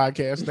Party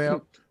podcast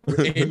now.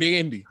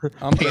 Andy.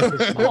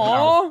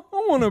 Aw,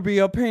 I want to be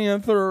a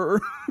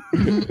Panther.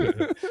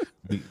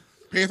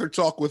 Panther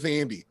Talk with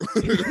Andy.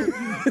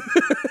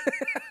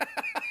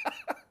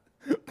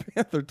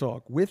 Panther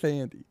Talk with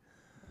Andy.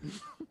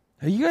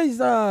 Hey, you guys,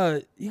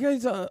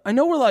 I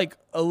know we're like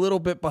a little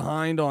bit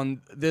behind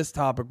on this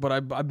topic, but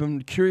I've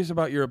been curious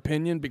about your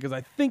opinion because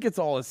I think it's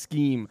all a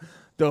scheme.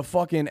 The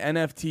fucking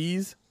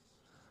NFTs.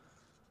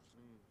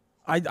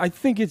 I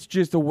think it's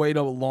just a way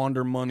to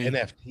launder money.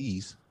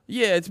 NFTs.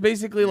 Yeah, it's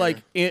basically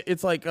like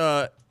it's like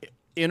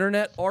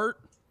internet art,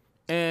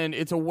 and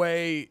it's a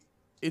way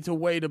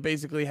to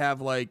basically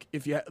have like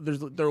if you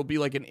there'll be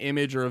like an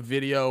image or a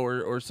video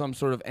or some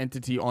sort of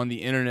entity on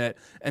the internet,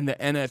 and the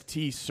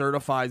NFT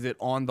certifies it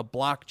on the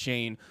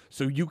blockchain,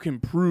 so you can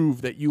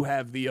prove that you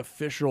have the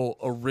official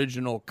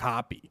original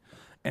copy.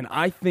 And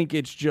I think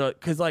it's just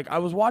because like I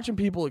was watching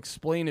people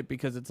explain it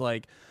because it's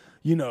like,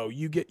 you know,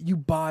 you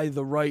buy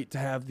the right to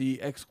have the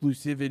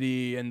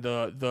exclusivity and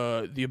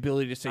the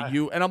ability to say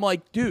you, and I'm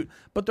like, dude,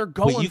 but they're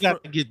going. But you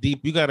got to get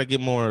deep. You got to get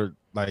more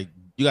like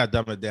you got to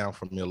dumb it down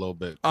for me a little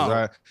bit.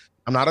 I'm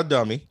not a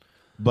dummy,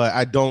 but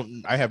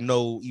I have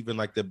no even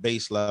like the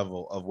base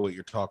level of what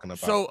you're talking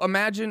about. So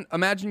imagine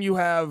you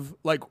have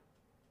like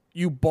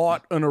you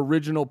bought an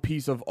original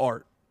piece of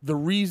art. The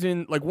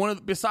reason, like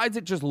besides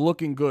it just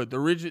looking good, the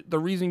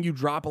reason you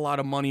drop a lot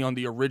of money on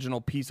the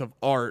original piece of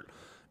art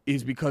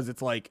is because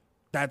it's like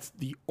that's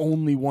the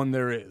only one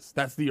there is.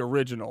 That's the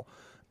original.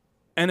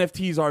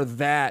 NFTs are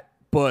that,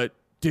 but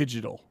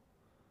digital.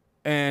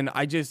 And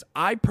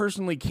I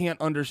personally can't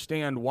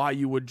understand why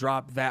you would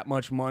drop that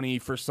much money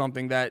for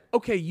something that,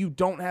 okay, you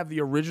don't have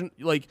the original,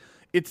 like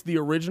it's the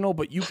original,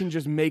 but you can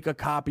just make a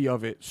copy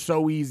of it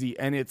so easy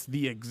and it's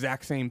the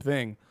exact same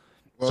thing.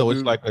 Well, so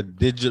it's like a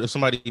digital,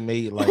 somebody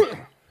made like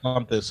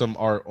some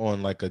art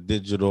on like a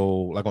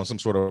digital, like on some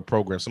sort of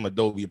program, some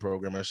Adobe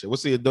program or shit.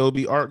 What's the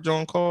Adobe art,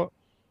 John, called?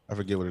 I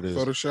forget what it is.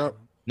 Photoshop?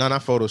 No,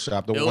 not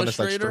Photoshop. The one that's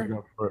like straight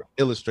up for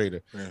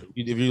Illustrator. Yeah.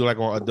 If you like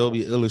on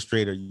Adobe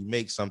Illustrator, you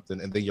make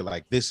something and then you're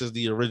like, this is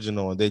the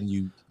original, and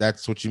then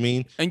that's what you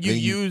mean. And you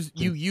use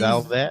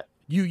that.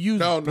 You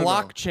use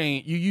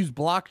blockchain. No. You use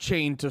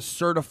blockchain to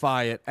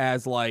certify it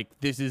as like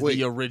this is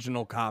the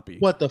original copy.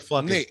 What the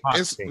fuck, Nate?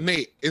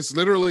 It's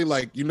literally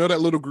like, you know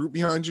that little group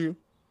behind you.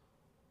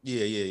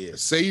 Yeah.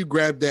 Say you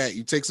grab that,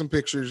 you take some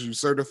pictures, you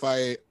certify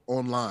it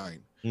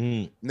online.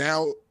 Mm-hmm.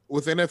 Now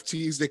with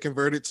NFTs, they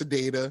convert it to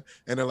data,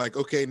 and they're like,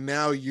 okay,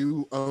 now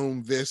you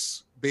own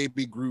this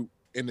baby group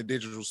in the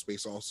digital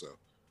space also.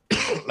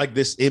 Like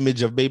this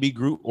image of baby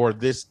group or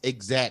this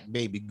exact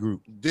baby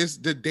group.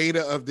 The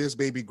data of this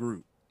baby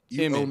group.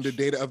 You own the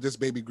data of this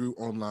baby group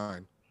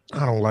online.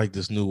 I don't like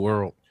this new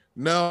world.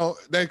 No,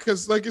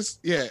 because like it's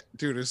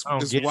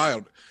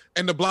wild.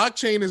 And the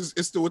blockchain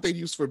is what they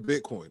use for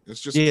Bitcoin.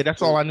 It's just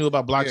that's all I knew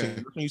about blockchain.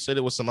 Yeah. When you said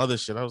it was some other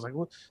shit, I was like,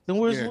 what? Then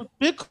what's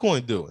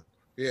Bitcoin doing?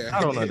 Yeah,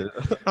 I don't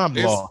understand. I'm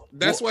lost.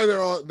 That's why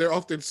they're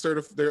often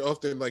they're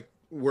often like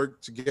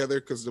work together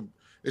because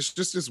it's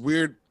just this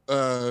weird.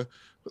 I'm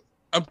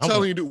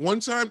telling you, dude. One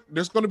time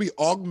there's going to be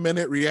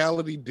augmented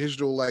reality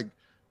digital like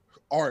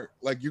art.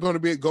 Like you're going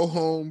to go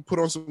home, put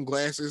on some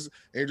glasses,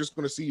 and you're just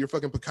going to see your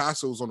fucking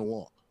Picassos on the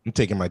wall. I'm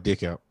taking my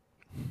dick out.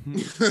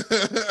 With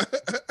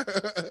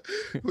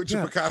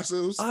your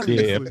Picassos.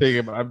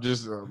 Yeah, I'm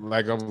just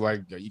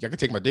like you can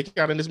take my dick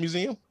out in this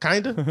museum,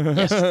 kinda.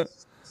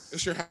 Yes.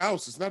 It's your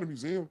house. It's not a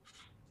museum.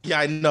 Yeah,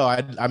 I know.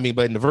 I mean,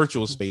 but in the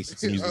virtual space,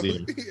 it's a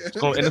museum. It's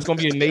going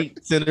to be a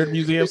Nate-centered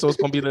museum, so it's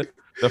going to be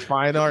the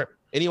fine art.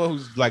 Anyone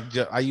who's like,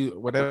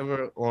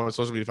 whatever on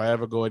social media, if I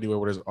ever go anywhere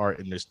where there's art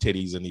and there's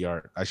titties in the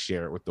art, I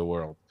share it with the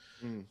world.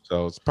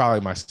 So it's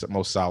probably my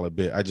most solid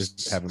bit. I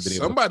just haven't been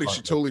able. Somebody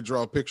should totally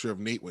draw a picture of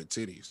Nate with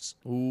titties.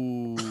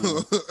 Ooh.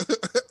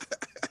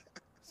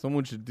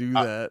 Someone should do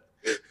that.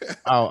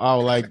 I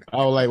was like,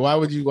 why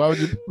would you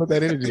put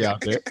that energy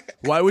out there?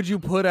 Why would you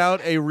put out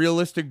a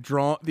realistic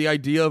the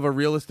idea of a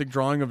realistic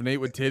drawing of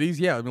Nate with titties?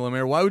 Yeah,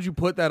 Lemaire, why would you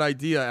put that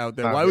idea out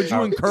there? Why would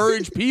you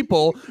encourage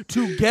people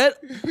to get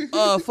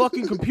a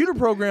fucking computer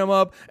program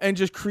up and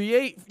just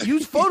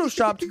use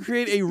Photoshop to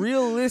create a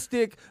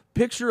realistic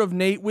picture of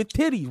Nate with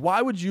titties?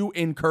 Why would you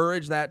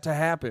encourage that to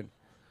happen?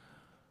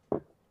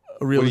 What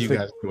are you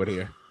guys doing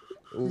here?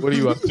 What are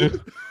you up to?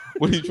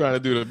 What are you trying to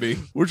do to me?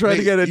 We're trying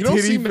to get a you titty.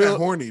 You don't seem that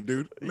horny,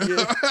 dude.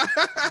 Yeah.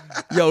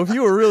 Yo, if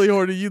you were really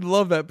horny, you'd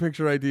love that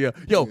picture idea.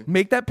 Yo,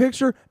 make that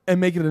picture and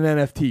make it an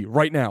NFT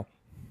right now.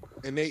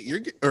 And Nate,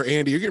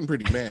 Andy, you're getting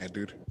pretty mad,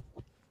 dude.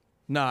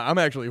 Nah, I'm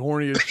actually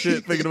horny as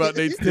shit thinking about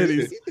Nate's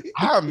titties.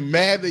 I'm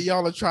mad that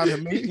y'all are trying to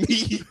make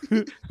me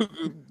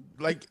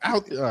like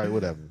out. All right,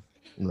 whatever.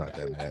 I'm not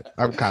that mad.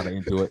 I'm kind of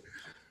into it.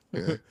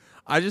 Yeah.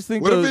 I just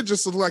think. What if it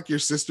just looked like your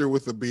sister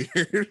with a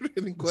beard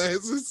and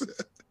glasses?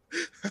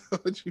 How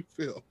would you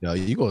feel? Yo,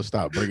 you gonna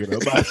stop bringing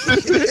up my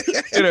sister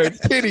and her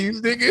titties,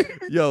 nigga?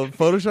 Yo,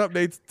 Photoshop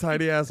Nate's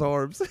tiny ass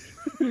arms.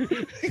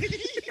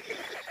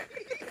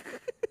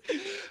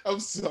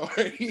 I'm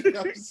sorry.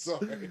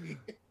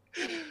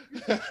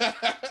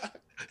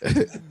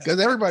 Because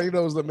everybody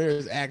knows Lemaire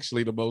is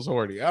actually the most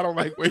horny. I don't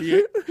like where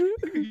he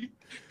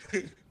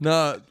is.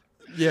 Nah,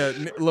 yeah,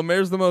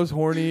 Lemaire's the most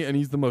horny, and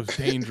he's the most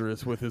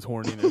dangerous with his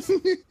horniness.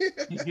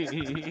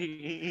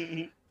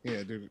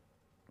 Yeah, dude.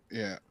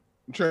 Yeah.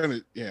 I'm trying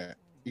to,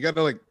 you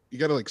gotta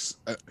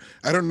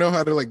I don't know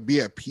how to like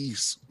be at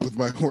peace with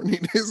my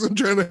horniness.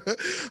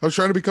 I'm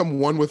trying to become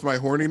one with my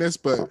horniness,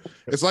 but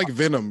it's like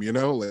venom, you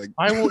know? Like,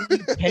 why won't you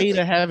pay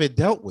to have it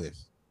dealt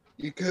with?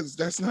 Because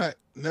that's not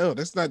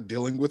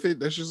dealing with it.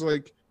 That's just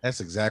like, that's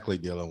exactly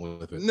dealing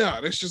with it.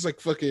 No, that's just like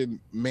fucking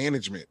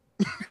management.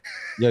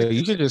 Yeah,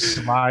 you should just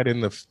slide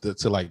in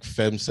to like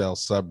femcell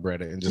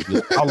subreddit and just be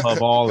like, I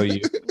love all of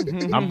you.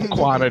 I'm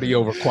quantity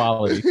over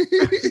quality.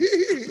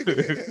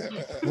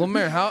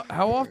 Lemaire, how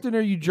often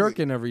are you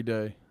jerking every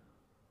day?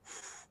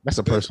 That's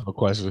a personal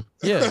question.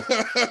 Yeah,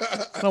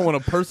 I don't want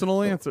a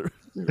personal answer.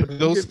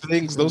 Those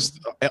things,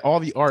 all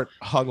the art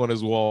hung on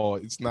his wall.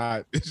 It's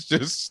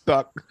just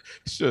stuck.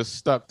 It's just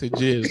stuck to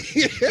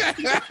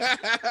jizz.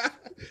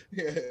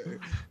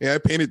 Yeah, I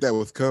painted that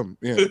with cum.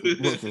 Yeah,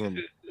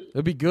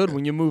 it'd be good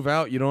when you move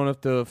out. You don't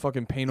have to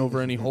fucking paint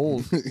over any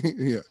holes.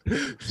 Yeah,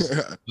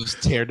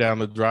 just tear down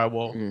the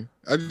drywall.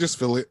 I just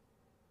fill it.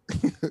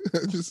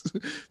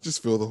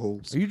 just fill the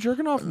holes. Are you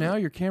jerking off now?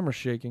 Your camera's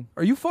shaking.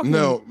 Are you fucking?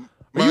 No.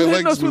 Are you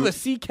hitting us with a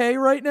CK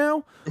right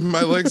now?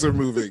 My legs are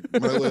moving.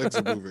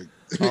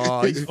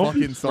 Oh, he's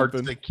fucking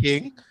something. The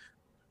king.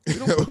 You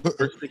don't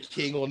put the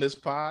king on this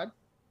pod.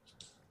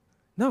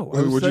 No,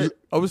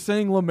 I was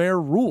saying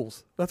Lemaire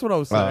rules. That's what I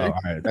was saying. All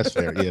right, that's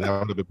fair. Yeah, that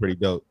would have been pretty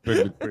dope.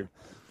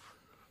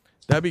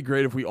 That'd be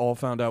great if we all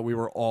found out we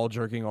were all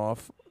jerking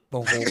off the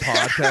whole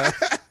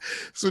podcast.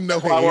 So no,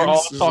 while we're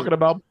all talking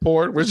about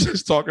porn, we're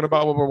just talking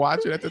about what we're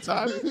watching at the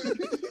time.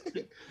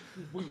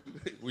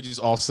 We just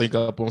all sync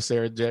up on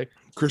Sarah J.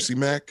 Christy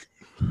Mack.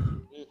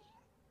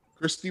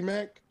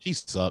 She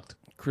sucked.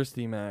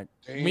 Christy Mack.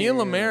 Damn. Me and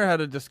Lemaire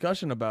had a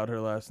discussion about her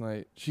last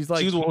night. She's like,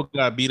 she was the one who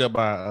got beat up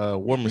by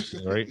War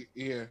Machine, right?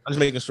 Yeah. I'm just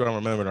making sure I'm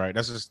remembering right.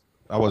 That's just,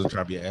 I wasn't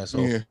trying to be an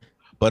asshole. Yeah.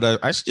 But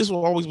I just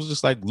always was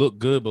just like look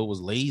good, but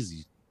was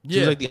lazy. She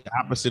was like the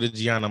opposite of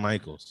Gianna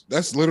Michaels.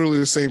 That's literally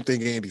the same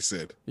thing Andy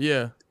said.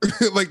 Yeah.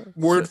 Like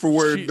word for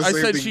word, the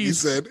same thing he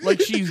said.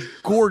 Like she's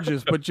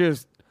gorgeous, but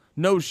just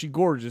knows she's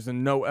gorgeous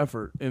and no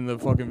effort in the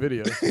fucking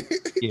video.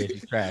 Yeah,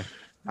 she's trash.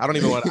 I don't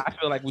even want to, I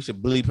feel like we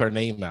should bleep her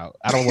name out.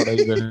 I don't want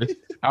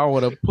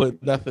to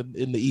put nothing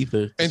in the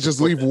ether. And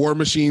just leave War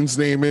Machine's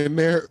name in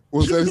there.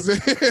 Was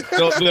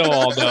that They'll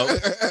all know.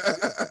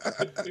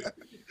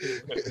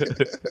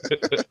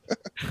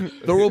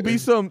 There will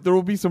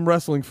be some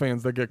wrestling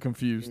fans that get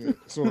confused.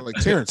 So like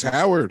Terrence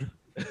Howard.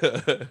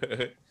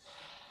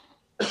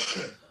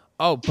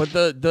 Oh, but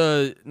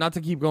the not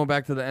to keep going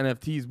back to the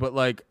NFTs, but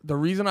like the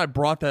reason I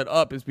brought that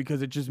up is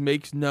because it just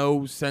makes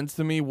no sense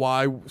to me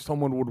why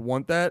someone would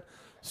want that.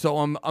 So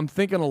I'm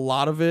thinking a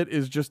lot of it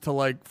is just to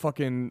like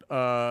fucking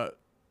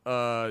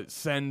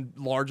send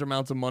large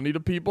amounts of money to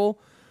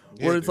people,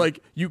 where it's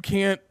like you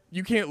can't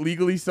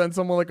legally send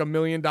someone like $1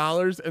 million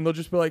and they'll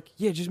just be like,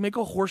 yeah, just make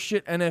a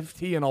horseshit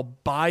NFT and I'll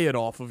buy it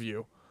off of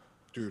you,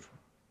 dude.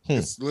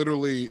 It's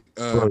literally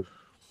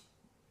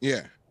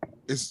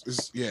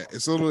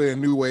it's literally a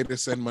new way to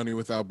send money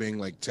without being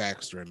like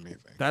taxed or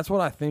anything. That's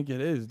what I think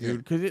it is, dude.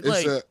 Because it's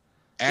like a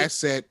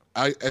asset.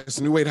 It's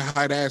a new way to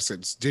hide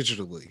assets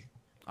digitally.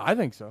 I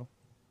think so.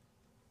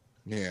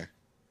 Yeah.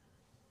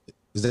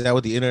 Is that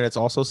what the internet's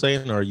also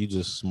saying, or are you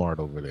just smart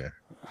over there?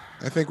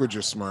 I think we're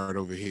just smart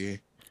over here.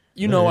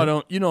 I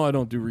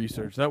don't do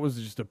research. That was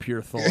just a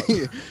pure thought.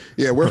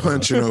 Yeah, we're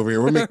hunching over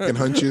here. We're making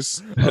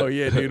hunches. Oh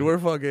yeah, dude.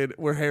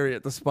 We're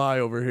Harriet the Spy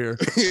over here.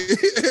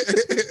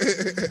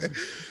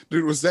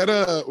 Dude, was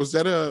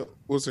that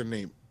what's her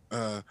name?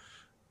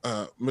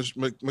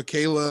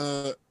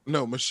 Michaela.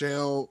 No,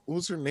 Michelle. What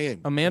was her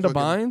name? Amanda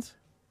Bynes?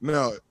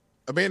 No,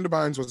 Amanda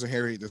Bynes wasn't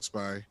Harriet the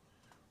Spy.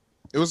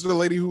 It was the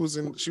lady who was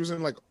in. She was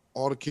in like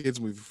all the kids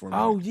movie for me.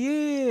 Oh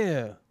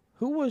yeah,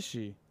 who was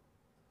she?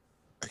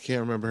 I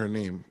can't remember her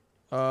name.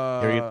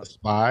 Harriet the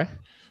Spy.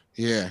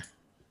 Yeah.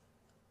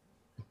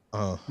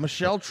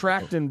 Michelle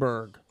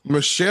Trachtenberg.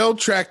 Michelle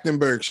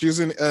Trachtenberg. She was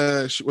in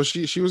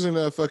she was in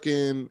a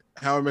fucking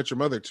How I Met Your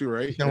Mother too,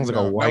 right? Sounds like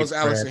a white. That was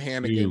Allison trash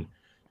Hannigan. Jew.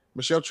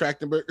 Michelle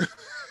Trachtenberg.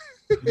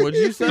 What'd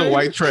you say? The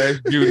white trash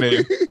Jew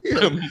name.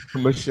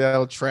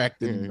 Michelle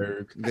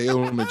Trachtenberg. They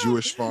own a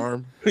Jewish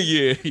farm.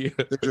 Yeah.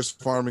 They're just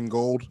farming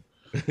gold.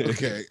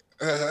 Okay.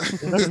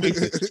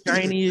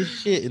 Shiny as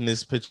shit in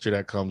this picture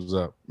that comes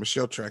up.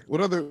 Michelle Track.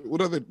 What other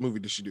movie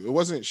did she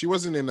do? She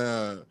wasn't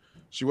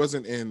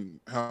in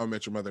How I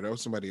Met Your Mother. That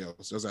was somebody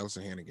else. That was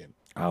Allison Hannigan.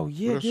 Oh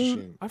yeah,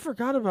 dude. I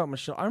forgot about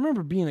Michelle. I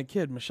remember being a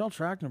kid. Michelle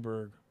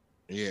Trachtenberg.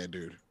 Yeah,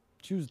 dude.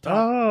 She was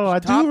top. I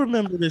do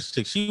remember this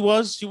chick. She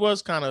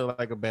was kind of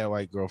like a bad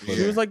white girl.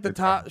 She was like the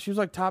top. She was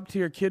like top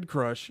tier kid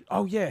crush.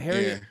 Oh yeah,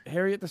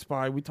 Harriet the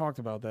Spy. We talked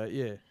about that.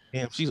 Yeah.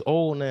 Damn, she's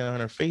old now,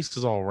 and her face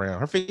is all round.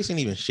 Her face ain't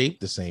even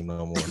shaped the same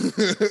no more.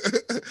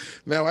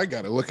 Now I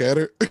gotta look at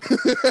her.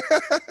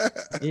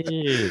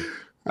 Yeah,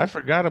 I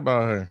forgot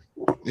about her.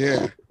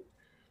 Yeah.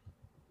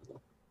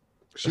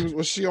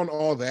 Was she on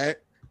All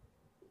That?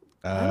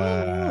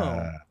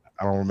 I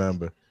don't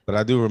remember, but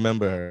I do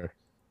remember her.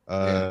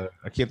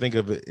 I can't think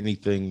of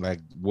anything like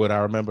what I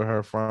remember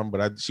her from,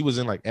 but she was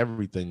in like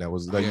everything that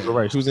was like you're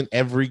right. She was in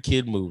every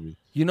kid movie.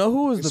 You know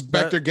who was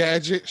Inspector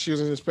Gadget? She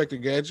was in Inspector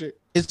Gadget.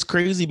 It's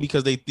crazy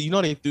because they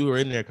threw her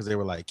in there because they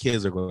were like,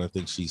 kids are going to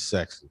think she's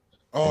sexy.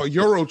 Oh,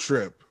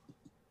 Eurotrip.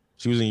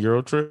 She was in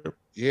Eurotrip.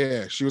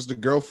 Yeah, she was the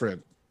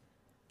girlfriend.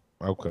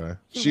 Okay.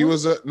 She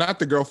was not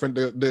the girlfriend.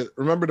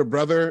 Remember the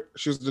brother?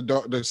 She was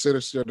the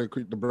sister,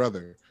 the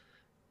brother.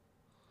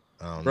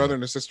 Brother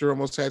and the sister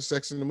almost had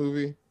sex in the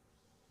movie.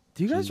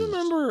 Do you guys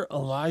remember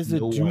Eliza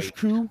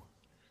Dushku?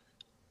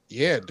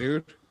 Yeah,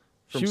 dude.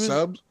 From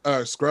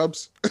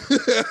Scrubs.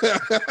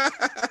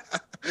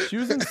 She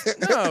wasn't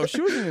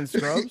in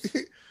Scrubs.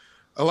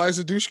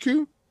 Eliza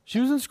Dushku? She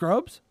was in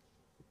Scrubs?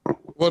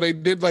 Well, they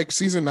did like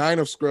season 9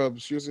 of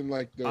Scrubs. She was in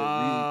like the.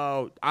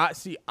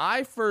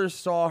 I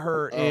first saw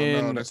her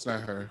in. No, that's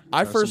not her.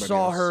 I first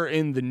saw her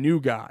in The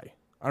New Guy.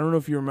 I don't know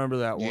if you remember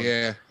that one.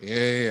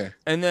 Yeah.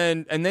 And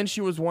then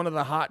she was one of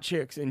the hot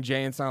chicks in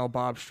Jay and Silent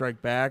Bob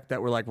Strike Back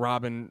that were like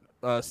robbing,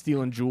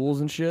 stealing jewels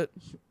and shit.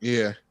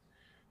 Yeah.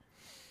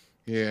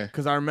 Yeah.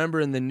 Because I remember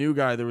in The New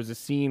Guy there was a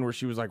scene where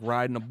she was like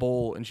riding a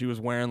bull and she was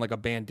wearing like a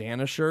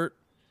bandana shirt.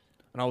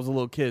 And I was a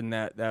little kid, and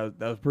that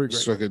was pretty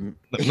great.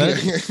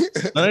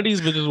 None of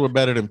these bitches were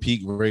better than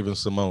peak Raven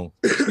Simone.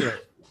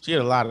 She had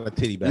a lot of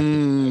titty back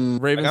then.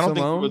 Raven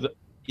Simone?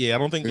 I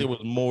don't think there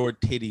was more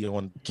titty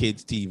on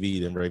kids'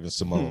 TV than Raven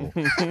Simone.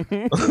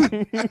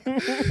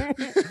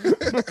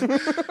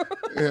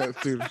 Yeah,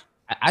 dude.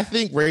 I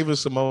think Raven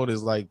Simone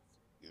is like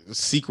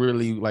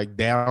secretly like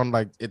down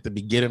like at the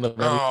beginning of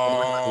everything.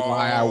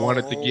 Why I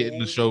wanted to get in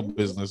the show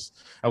business.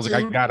 I was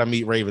like, I gotta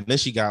meet Raven. Then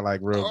she got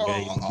like real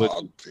gay.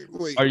 But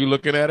are you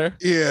looking at her?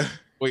 Yeah.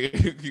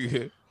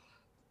 Wait.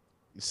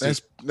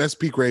 That's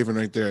peak Raven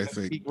right there, I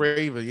think. Peak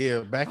Raven, yeah.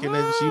 Back in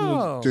then she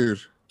was dude.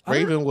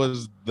 Raven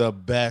was the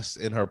best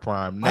in her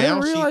prime. Now I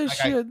didn't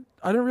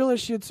realize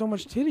she had so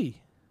much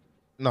titty.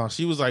 No,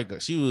 she was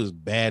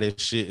bad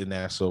as shit in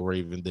that So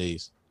Raven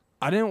days.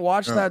 I didn't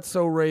watch that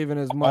So Raven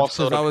as much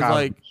because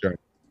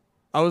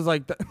I was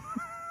like,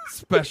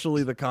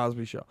 especially the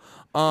Cosby Show.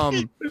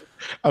 I'm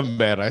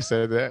mad I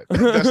said that.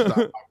 That's not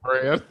my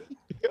brand.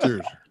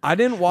 Dude. I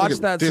didn't watch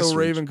that So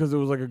Raven because it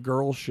was like a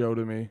girl show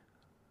to me.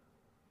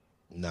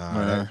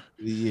 Nah.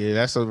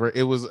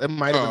 It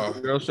might have been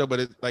a girl show, but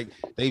it's like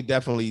they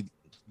definitely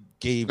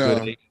gave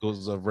good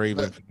angles of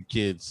Raven for the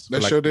kids.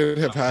 That show did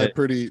have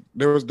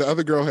the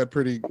other girl had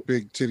pretty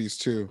big titties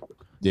too.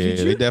 Yeah,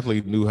 they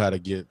definitely knew how to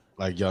get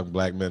like young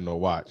black men to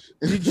watch.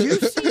 Did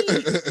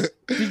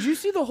you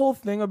see the whole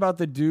thing about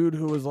the dude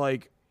who was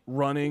like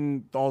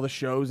running all the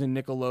shows in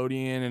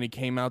Nickelodeon and he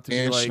came out to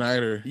be like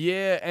Schneider.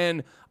 Yeah,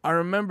 and I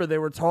remember they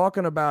were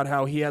talking about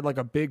how he had like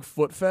a big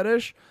foot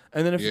fetish,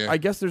 and then I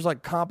guess there's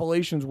like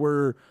compilations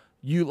where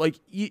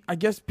I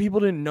guess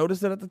people didn't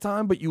notice it at the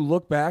time, but you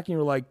look back and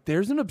you're like,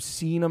 there's an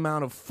obscene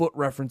amount of foot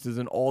references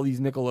in all these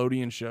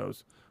Nickelodeon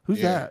shows.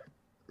 Who's that?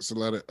 It's a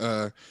lot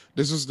of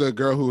this is the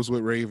girl who was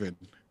with Raven.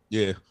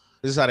 Yeah.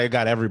 This is how they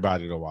got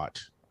everybody to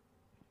watch.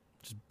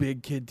 Just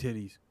big kid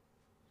titties.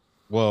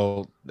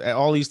 Well,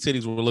 all these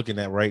titties we're looking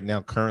at right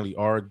now currently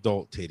are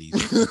adult titties.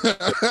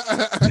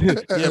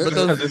 Yeah,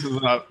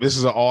 but this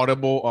is an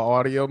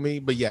audio me,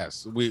 but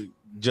yes, we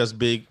just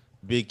big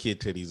kid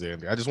titties in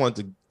there. I just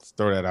wanted to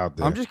throw that out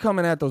there. I'm just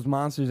coming at those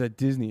monsters at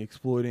Disney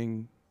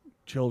exploiting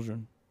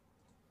children.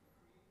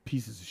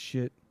 Pieces of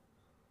shit.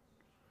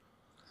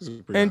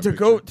 And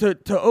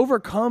to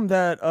overcome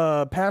that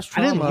past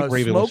trauma,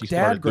 smoke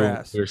dad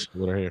grass. With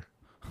her hair.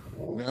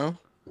 No.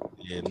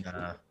 Yeah,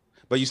 nah.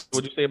 But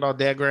what'd you say about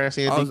dad grass,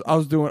 Andy? I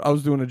was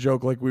doing a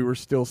joke like we were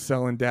still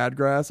selling dad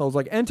grass. I was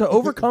like, and to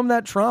overcome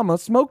that trauma,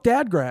 smoke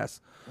dad grass.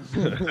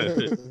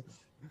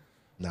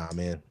 Nah,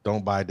 man,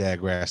 don't buy dad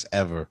grass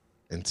ever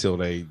until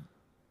they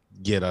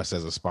get us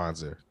as a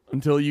sponsor.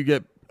 Until you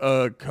get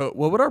a code.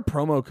 What would our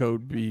promo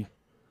code be?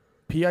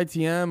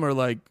 PITM or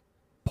like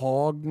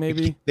POG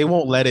maybe? They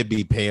won't let it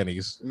be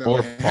panties. No, or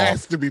it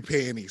has to be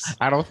panties.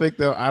 I don't think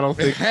they'll.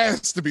 It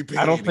has to be panties.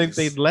 I don't think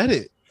they'd let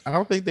it. I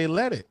don't think they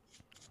let it.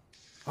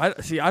 I'd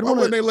Why want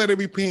wouldn't they let it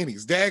be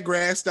panties?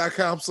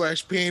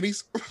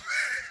 Dadgrass.com/panties.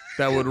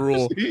 That would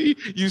rule.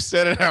 You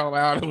said it out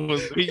loud. It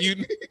was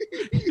you.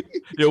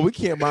 Yo, we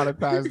can't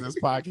monetize this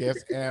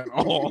podcast at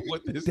all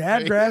with this.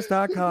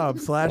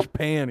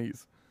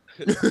 Dadgrass.com/panties.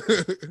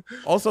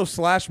 Also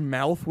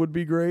 /mouth would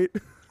be great.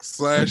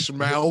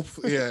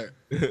 /mouth, yeah.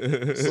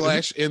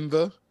 /in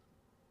the.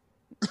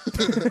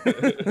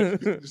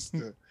 Just,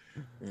 yeah.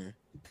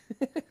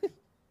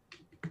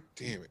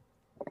 Damn it,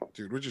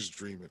 dude, we're just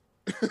dreaming.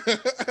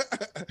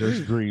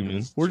 Just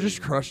dreaming. We're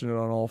just crushing it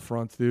on all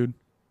fronts, dude.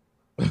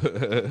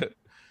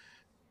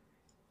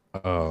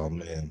 Oh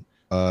man.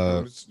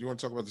 You want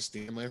to talk about the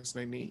stand last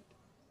night, Nate?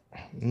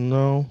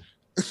 No.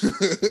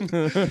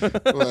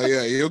 Well,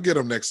 yeah, you'll get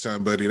them next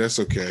time, buddy. That's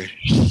okay.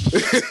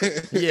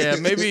 Yeah,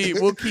 maybe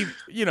we'll keep.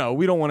 We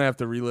don't want to have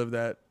to relive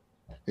that.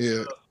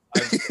 Yeah.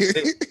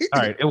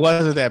 All right, it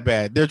wasn't that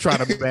bad. They're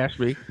trying to bash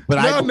me,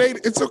 but Nate,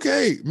 it's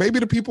okay. Maybe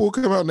the people will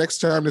come out next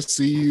time to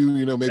see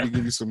you. Maybe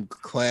give you some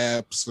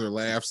claps or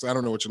laughs. I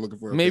don't know what you're looking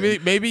for.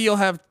 Maybe you'll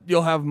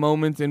have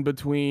moments in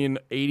between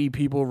 80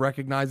 people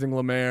recognizing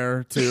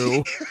Lemaire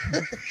too.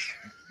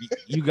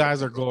 You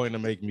guys are going to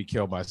make me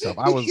kill myself.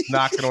 I was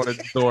knocking on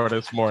the door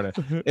this morning.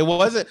 It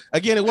wasn't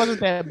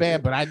that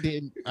bad, but I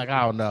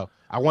don't know.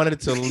 I wanted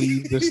to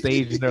leave the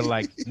stage and they're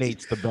like,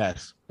 Nate's the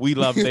best. We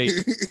love Nate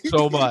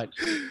so much.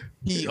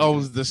 He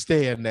owns the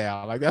stand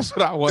now. Like, that's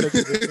what I wanted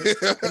to do.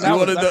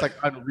 That's like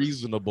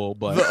unreasonable,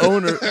 but the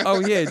owner. Oh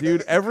yeah,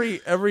 dude. Every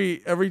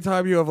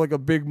time you have like a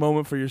big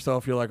moment for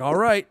yourself, you're like, all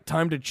right,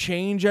 time to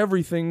change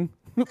everything.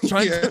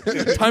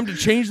 Time to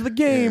change the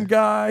game,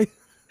 guy.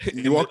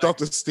 You walked off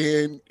the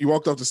stand. You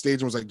walked off the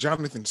stage and was like,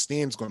 Jonathan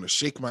Stan's going to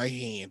shake my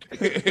hand.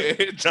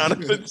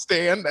 Jonathan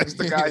Stan, that's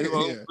the guy who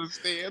owns the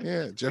stand.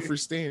 Yeah, Jeffrey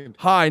Stan.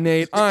 Hi,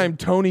 Nate. I'm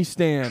Tony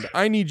Stan.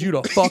 I need you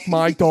to fuck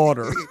my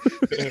daughter.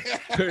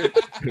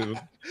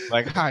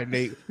 Like, hi,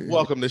 Nate.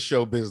 Welcome to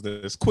show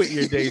business. Quit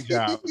your day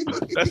job.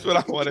 That's what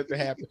I wanted to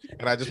happen.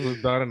 And I just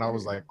was done, and I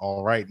was like,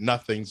 all right,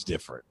 nothing's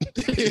different.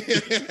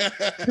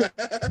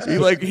 He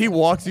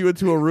walks you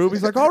into a room.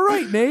 He's like, all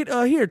right, Nate,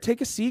 here, take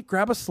a seat,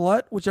 grab a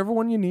slut, whichever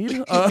one you need.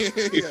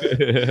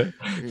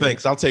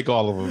 Thanks. I'll take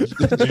all of them.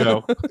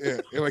 Yeah,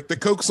 like the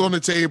Coke's on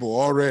the table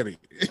already.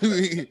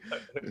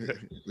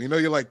 We know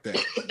you like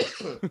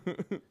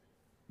that.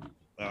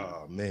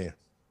 Oh man.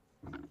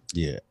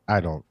 Yeah,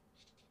 I don't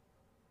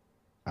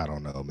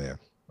know, man.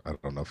 I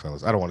don't know,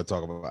 fellas. I don't want to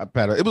talk about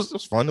Pat. It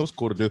was fun. It was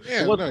cool to do.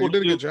 Yeah, you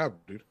did a good job,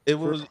 dude.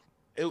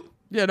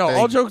 Yeah, no,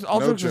 all jokes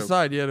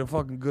aside, you had a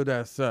fucking good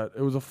ass set.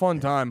 It was a fun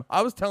time.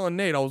 I was telling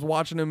Nate, I was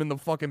watching him in the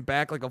fucking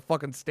back like a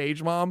fucking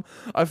stage mom.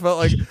 I felt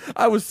like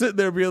I was sitting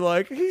there being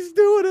like, he's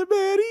doing it,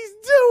 man. He's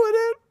doing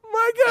it.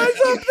 My guy's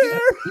up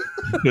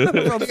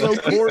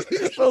there.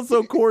 Felt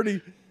so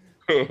corny.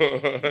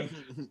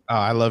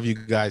 I love you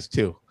guys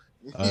too.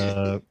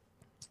 Yeah,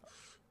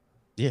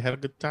 had a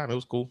good time. It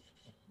was cool.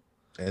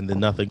 And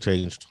then nothing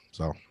changed.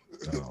 So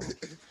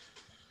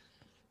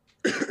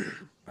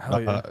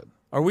hell yeah.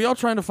 Are we all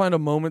trying to find a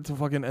moment to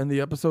fucking end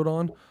the episode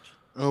on?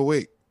 Oh,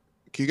 wait.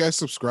 Can you guys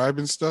subscribe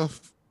and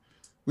stuff?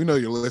 We know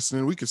you're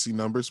listening. We can see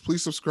numbers.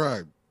 Please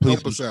subscribe. Please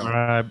Help us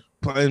out.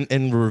 subscribe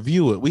and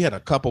review it. We had a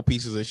couple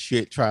pieces of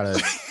shit try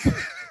to.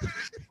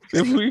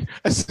 I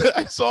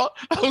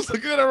was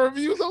looking at our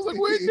reviews. I was like,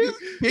 where did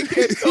this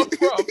kid come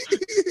from?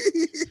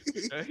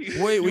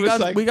 Wait, we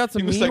got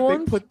some mean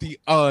ones? They put the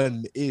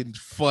in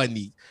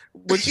funny.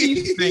 Which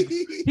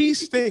he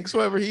stinks,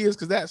 whoever he is,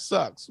 because that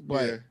sucks.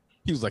 But yeah.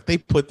 He was like, they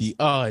put the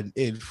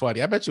in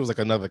funny. I bet you it was like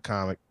another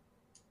comic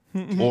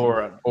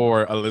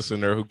or a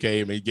listener who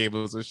came and gave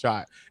us a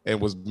shot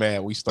and was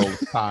mad we stole his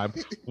time.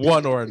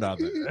 One or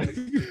another.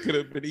 It could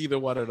have been either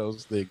one of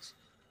those things.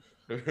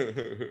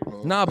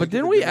 Nah, but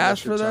didn't we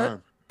ask for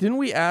that? Didn't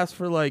we ask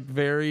for like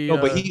very? No,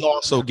 but he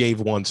also gave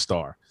 1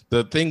 star.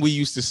 The thing we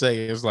used to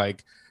say is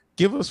like,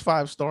 give us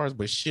 5 stars,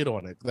 but shit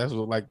on it. That's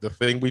what, like, the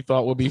thing we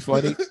thought would be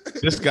funny.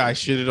 This guy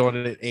shitted on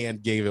it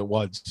and gave it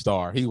 1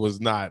 star. He was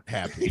not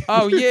happy.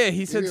 Oh yeah,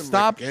 he said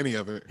stop. Like any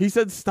of it. He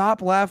said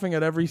stop laughing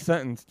at every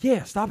sentence.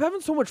 Yeah, stop having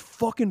so much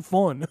fucking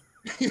fun.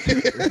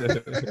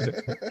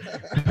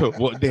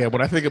 Well, damn,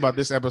 when I think about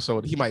this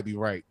episode, he might be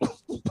right.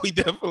 We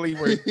definitely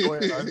were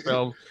enjoying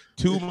ourselves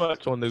too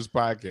much on this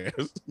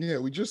podcast. Yeah,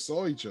 we just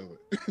saw each other.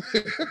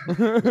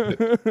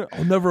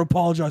 I'll never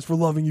apologize for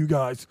loving you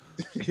guys.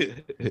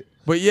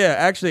 But yeah,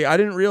 actually, I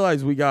didn't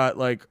realize we got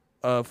like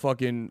a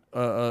fucking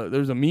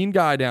there's a mean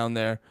guy down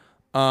there.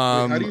 Wait,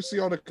 how do you see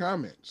all the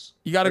comments?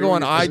 You got to go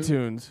on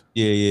iTunes.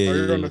 Yeah. Are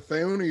you on the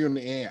phone or you on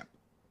the app?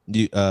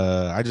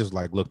 I just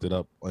like looked it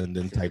up and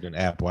then typed in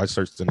Apple. I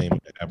searched the name of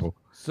the Apple.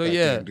 So God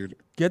yeah, damn, dude.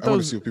 get I want to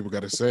those. see what people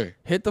got to say.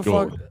 Hit the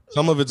Yo, fuck.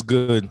 some of it's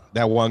good.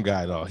 That one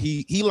guy though,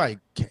 he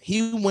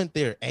went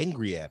there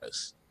angry at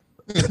us.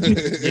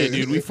 Yeah,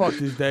 dude, we fucked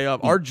his day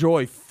up. Our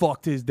joy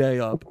fucked his day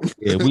up.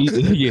 Yeah,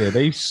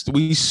 we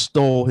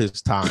stole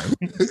his time,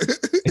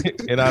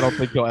 and I don't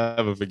think he'll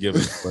ever forgive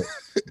us.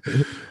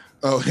 But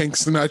Oh, Hank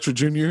Sinatra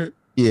Jr.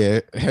 yeah,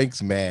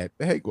 Hank's mad.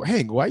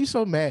 Hank, why you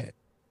so mad?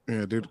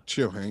 Yeah, dude,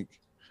 chill, Hank.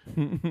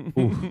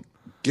 Oof.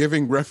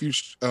 Giving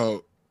refuge.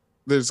 Oh,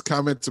 there's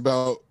comments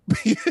about.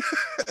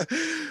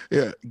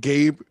 Yeah,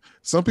 Gabe.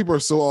 Some people are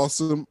so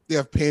awesome they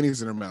have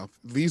panties in their mouth.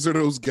 These are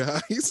those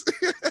guys.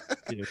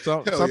 Yeah,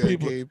 Hell yeah,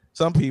 Gabe.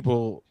 some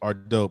people are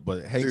dope,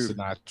 but Hank Dude.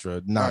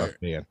 Sinatra, not Alright. a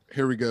fan.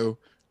 Here we go.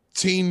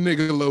 Teen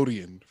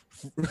Nickelodeon.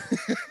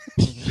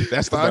 That's the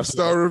best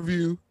 5-star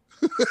review.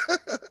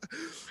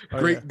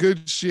 Great, yeah.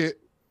 good shit.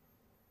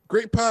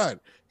 Great pod.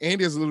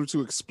 Andy is a little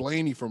too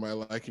explainy for my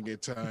liking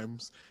at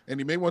times, and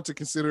he may want to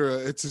consider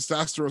a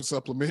testosterone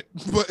supplement.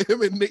 But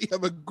him and Nate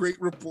have a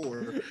great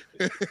rapport.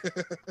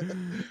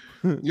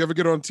 You ever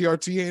get on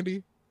TRT,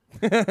 Andy?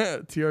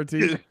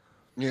 TRT.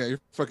 Yeah, you're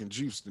fucking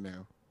juiced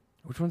now.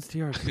 Which one's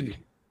TRT?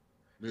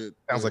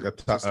 Sounds like a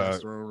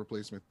testosterone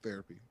replacement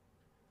therapy.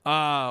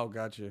 Oh,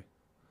 gotcha.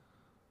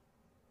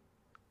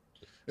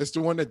 It's the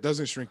one that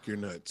doesn't shrink your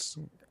nuts.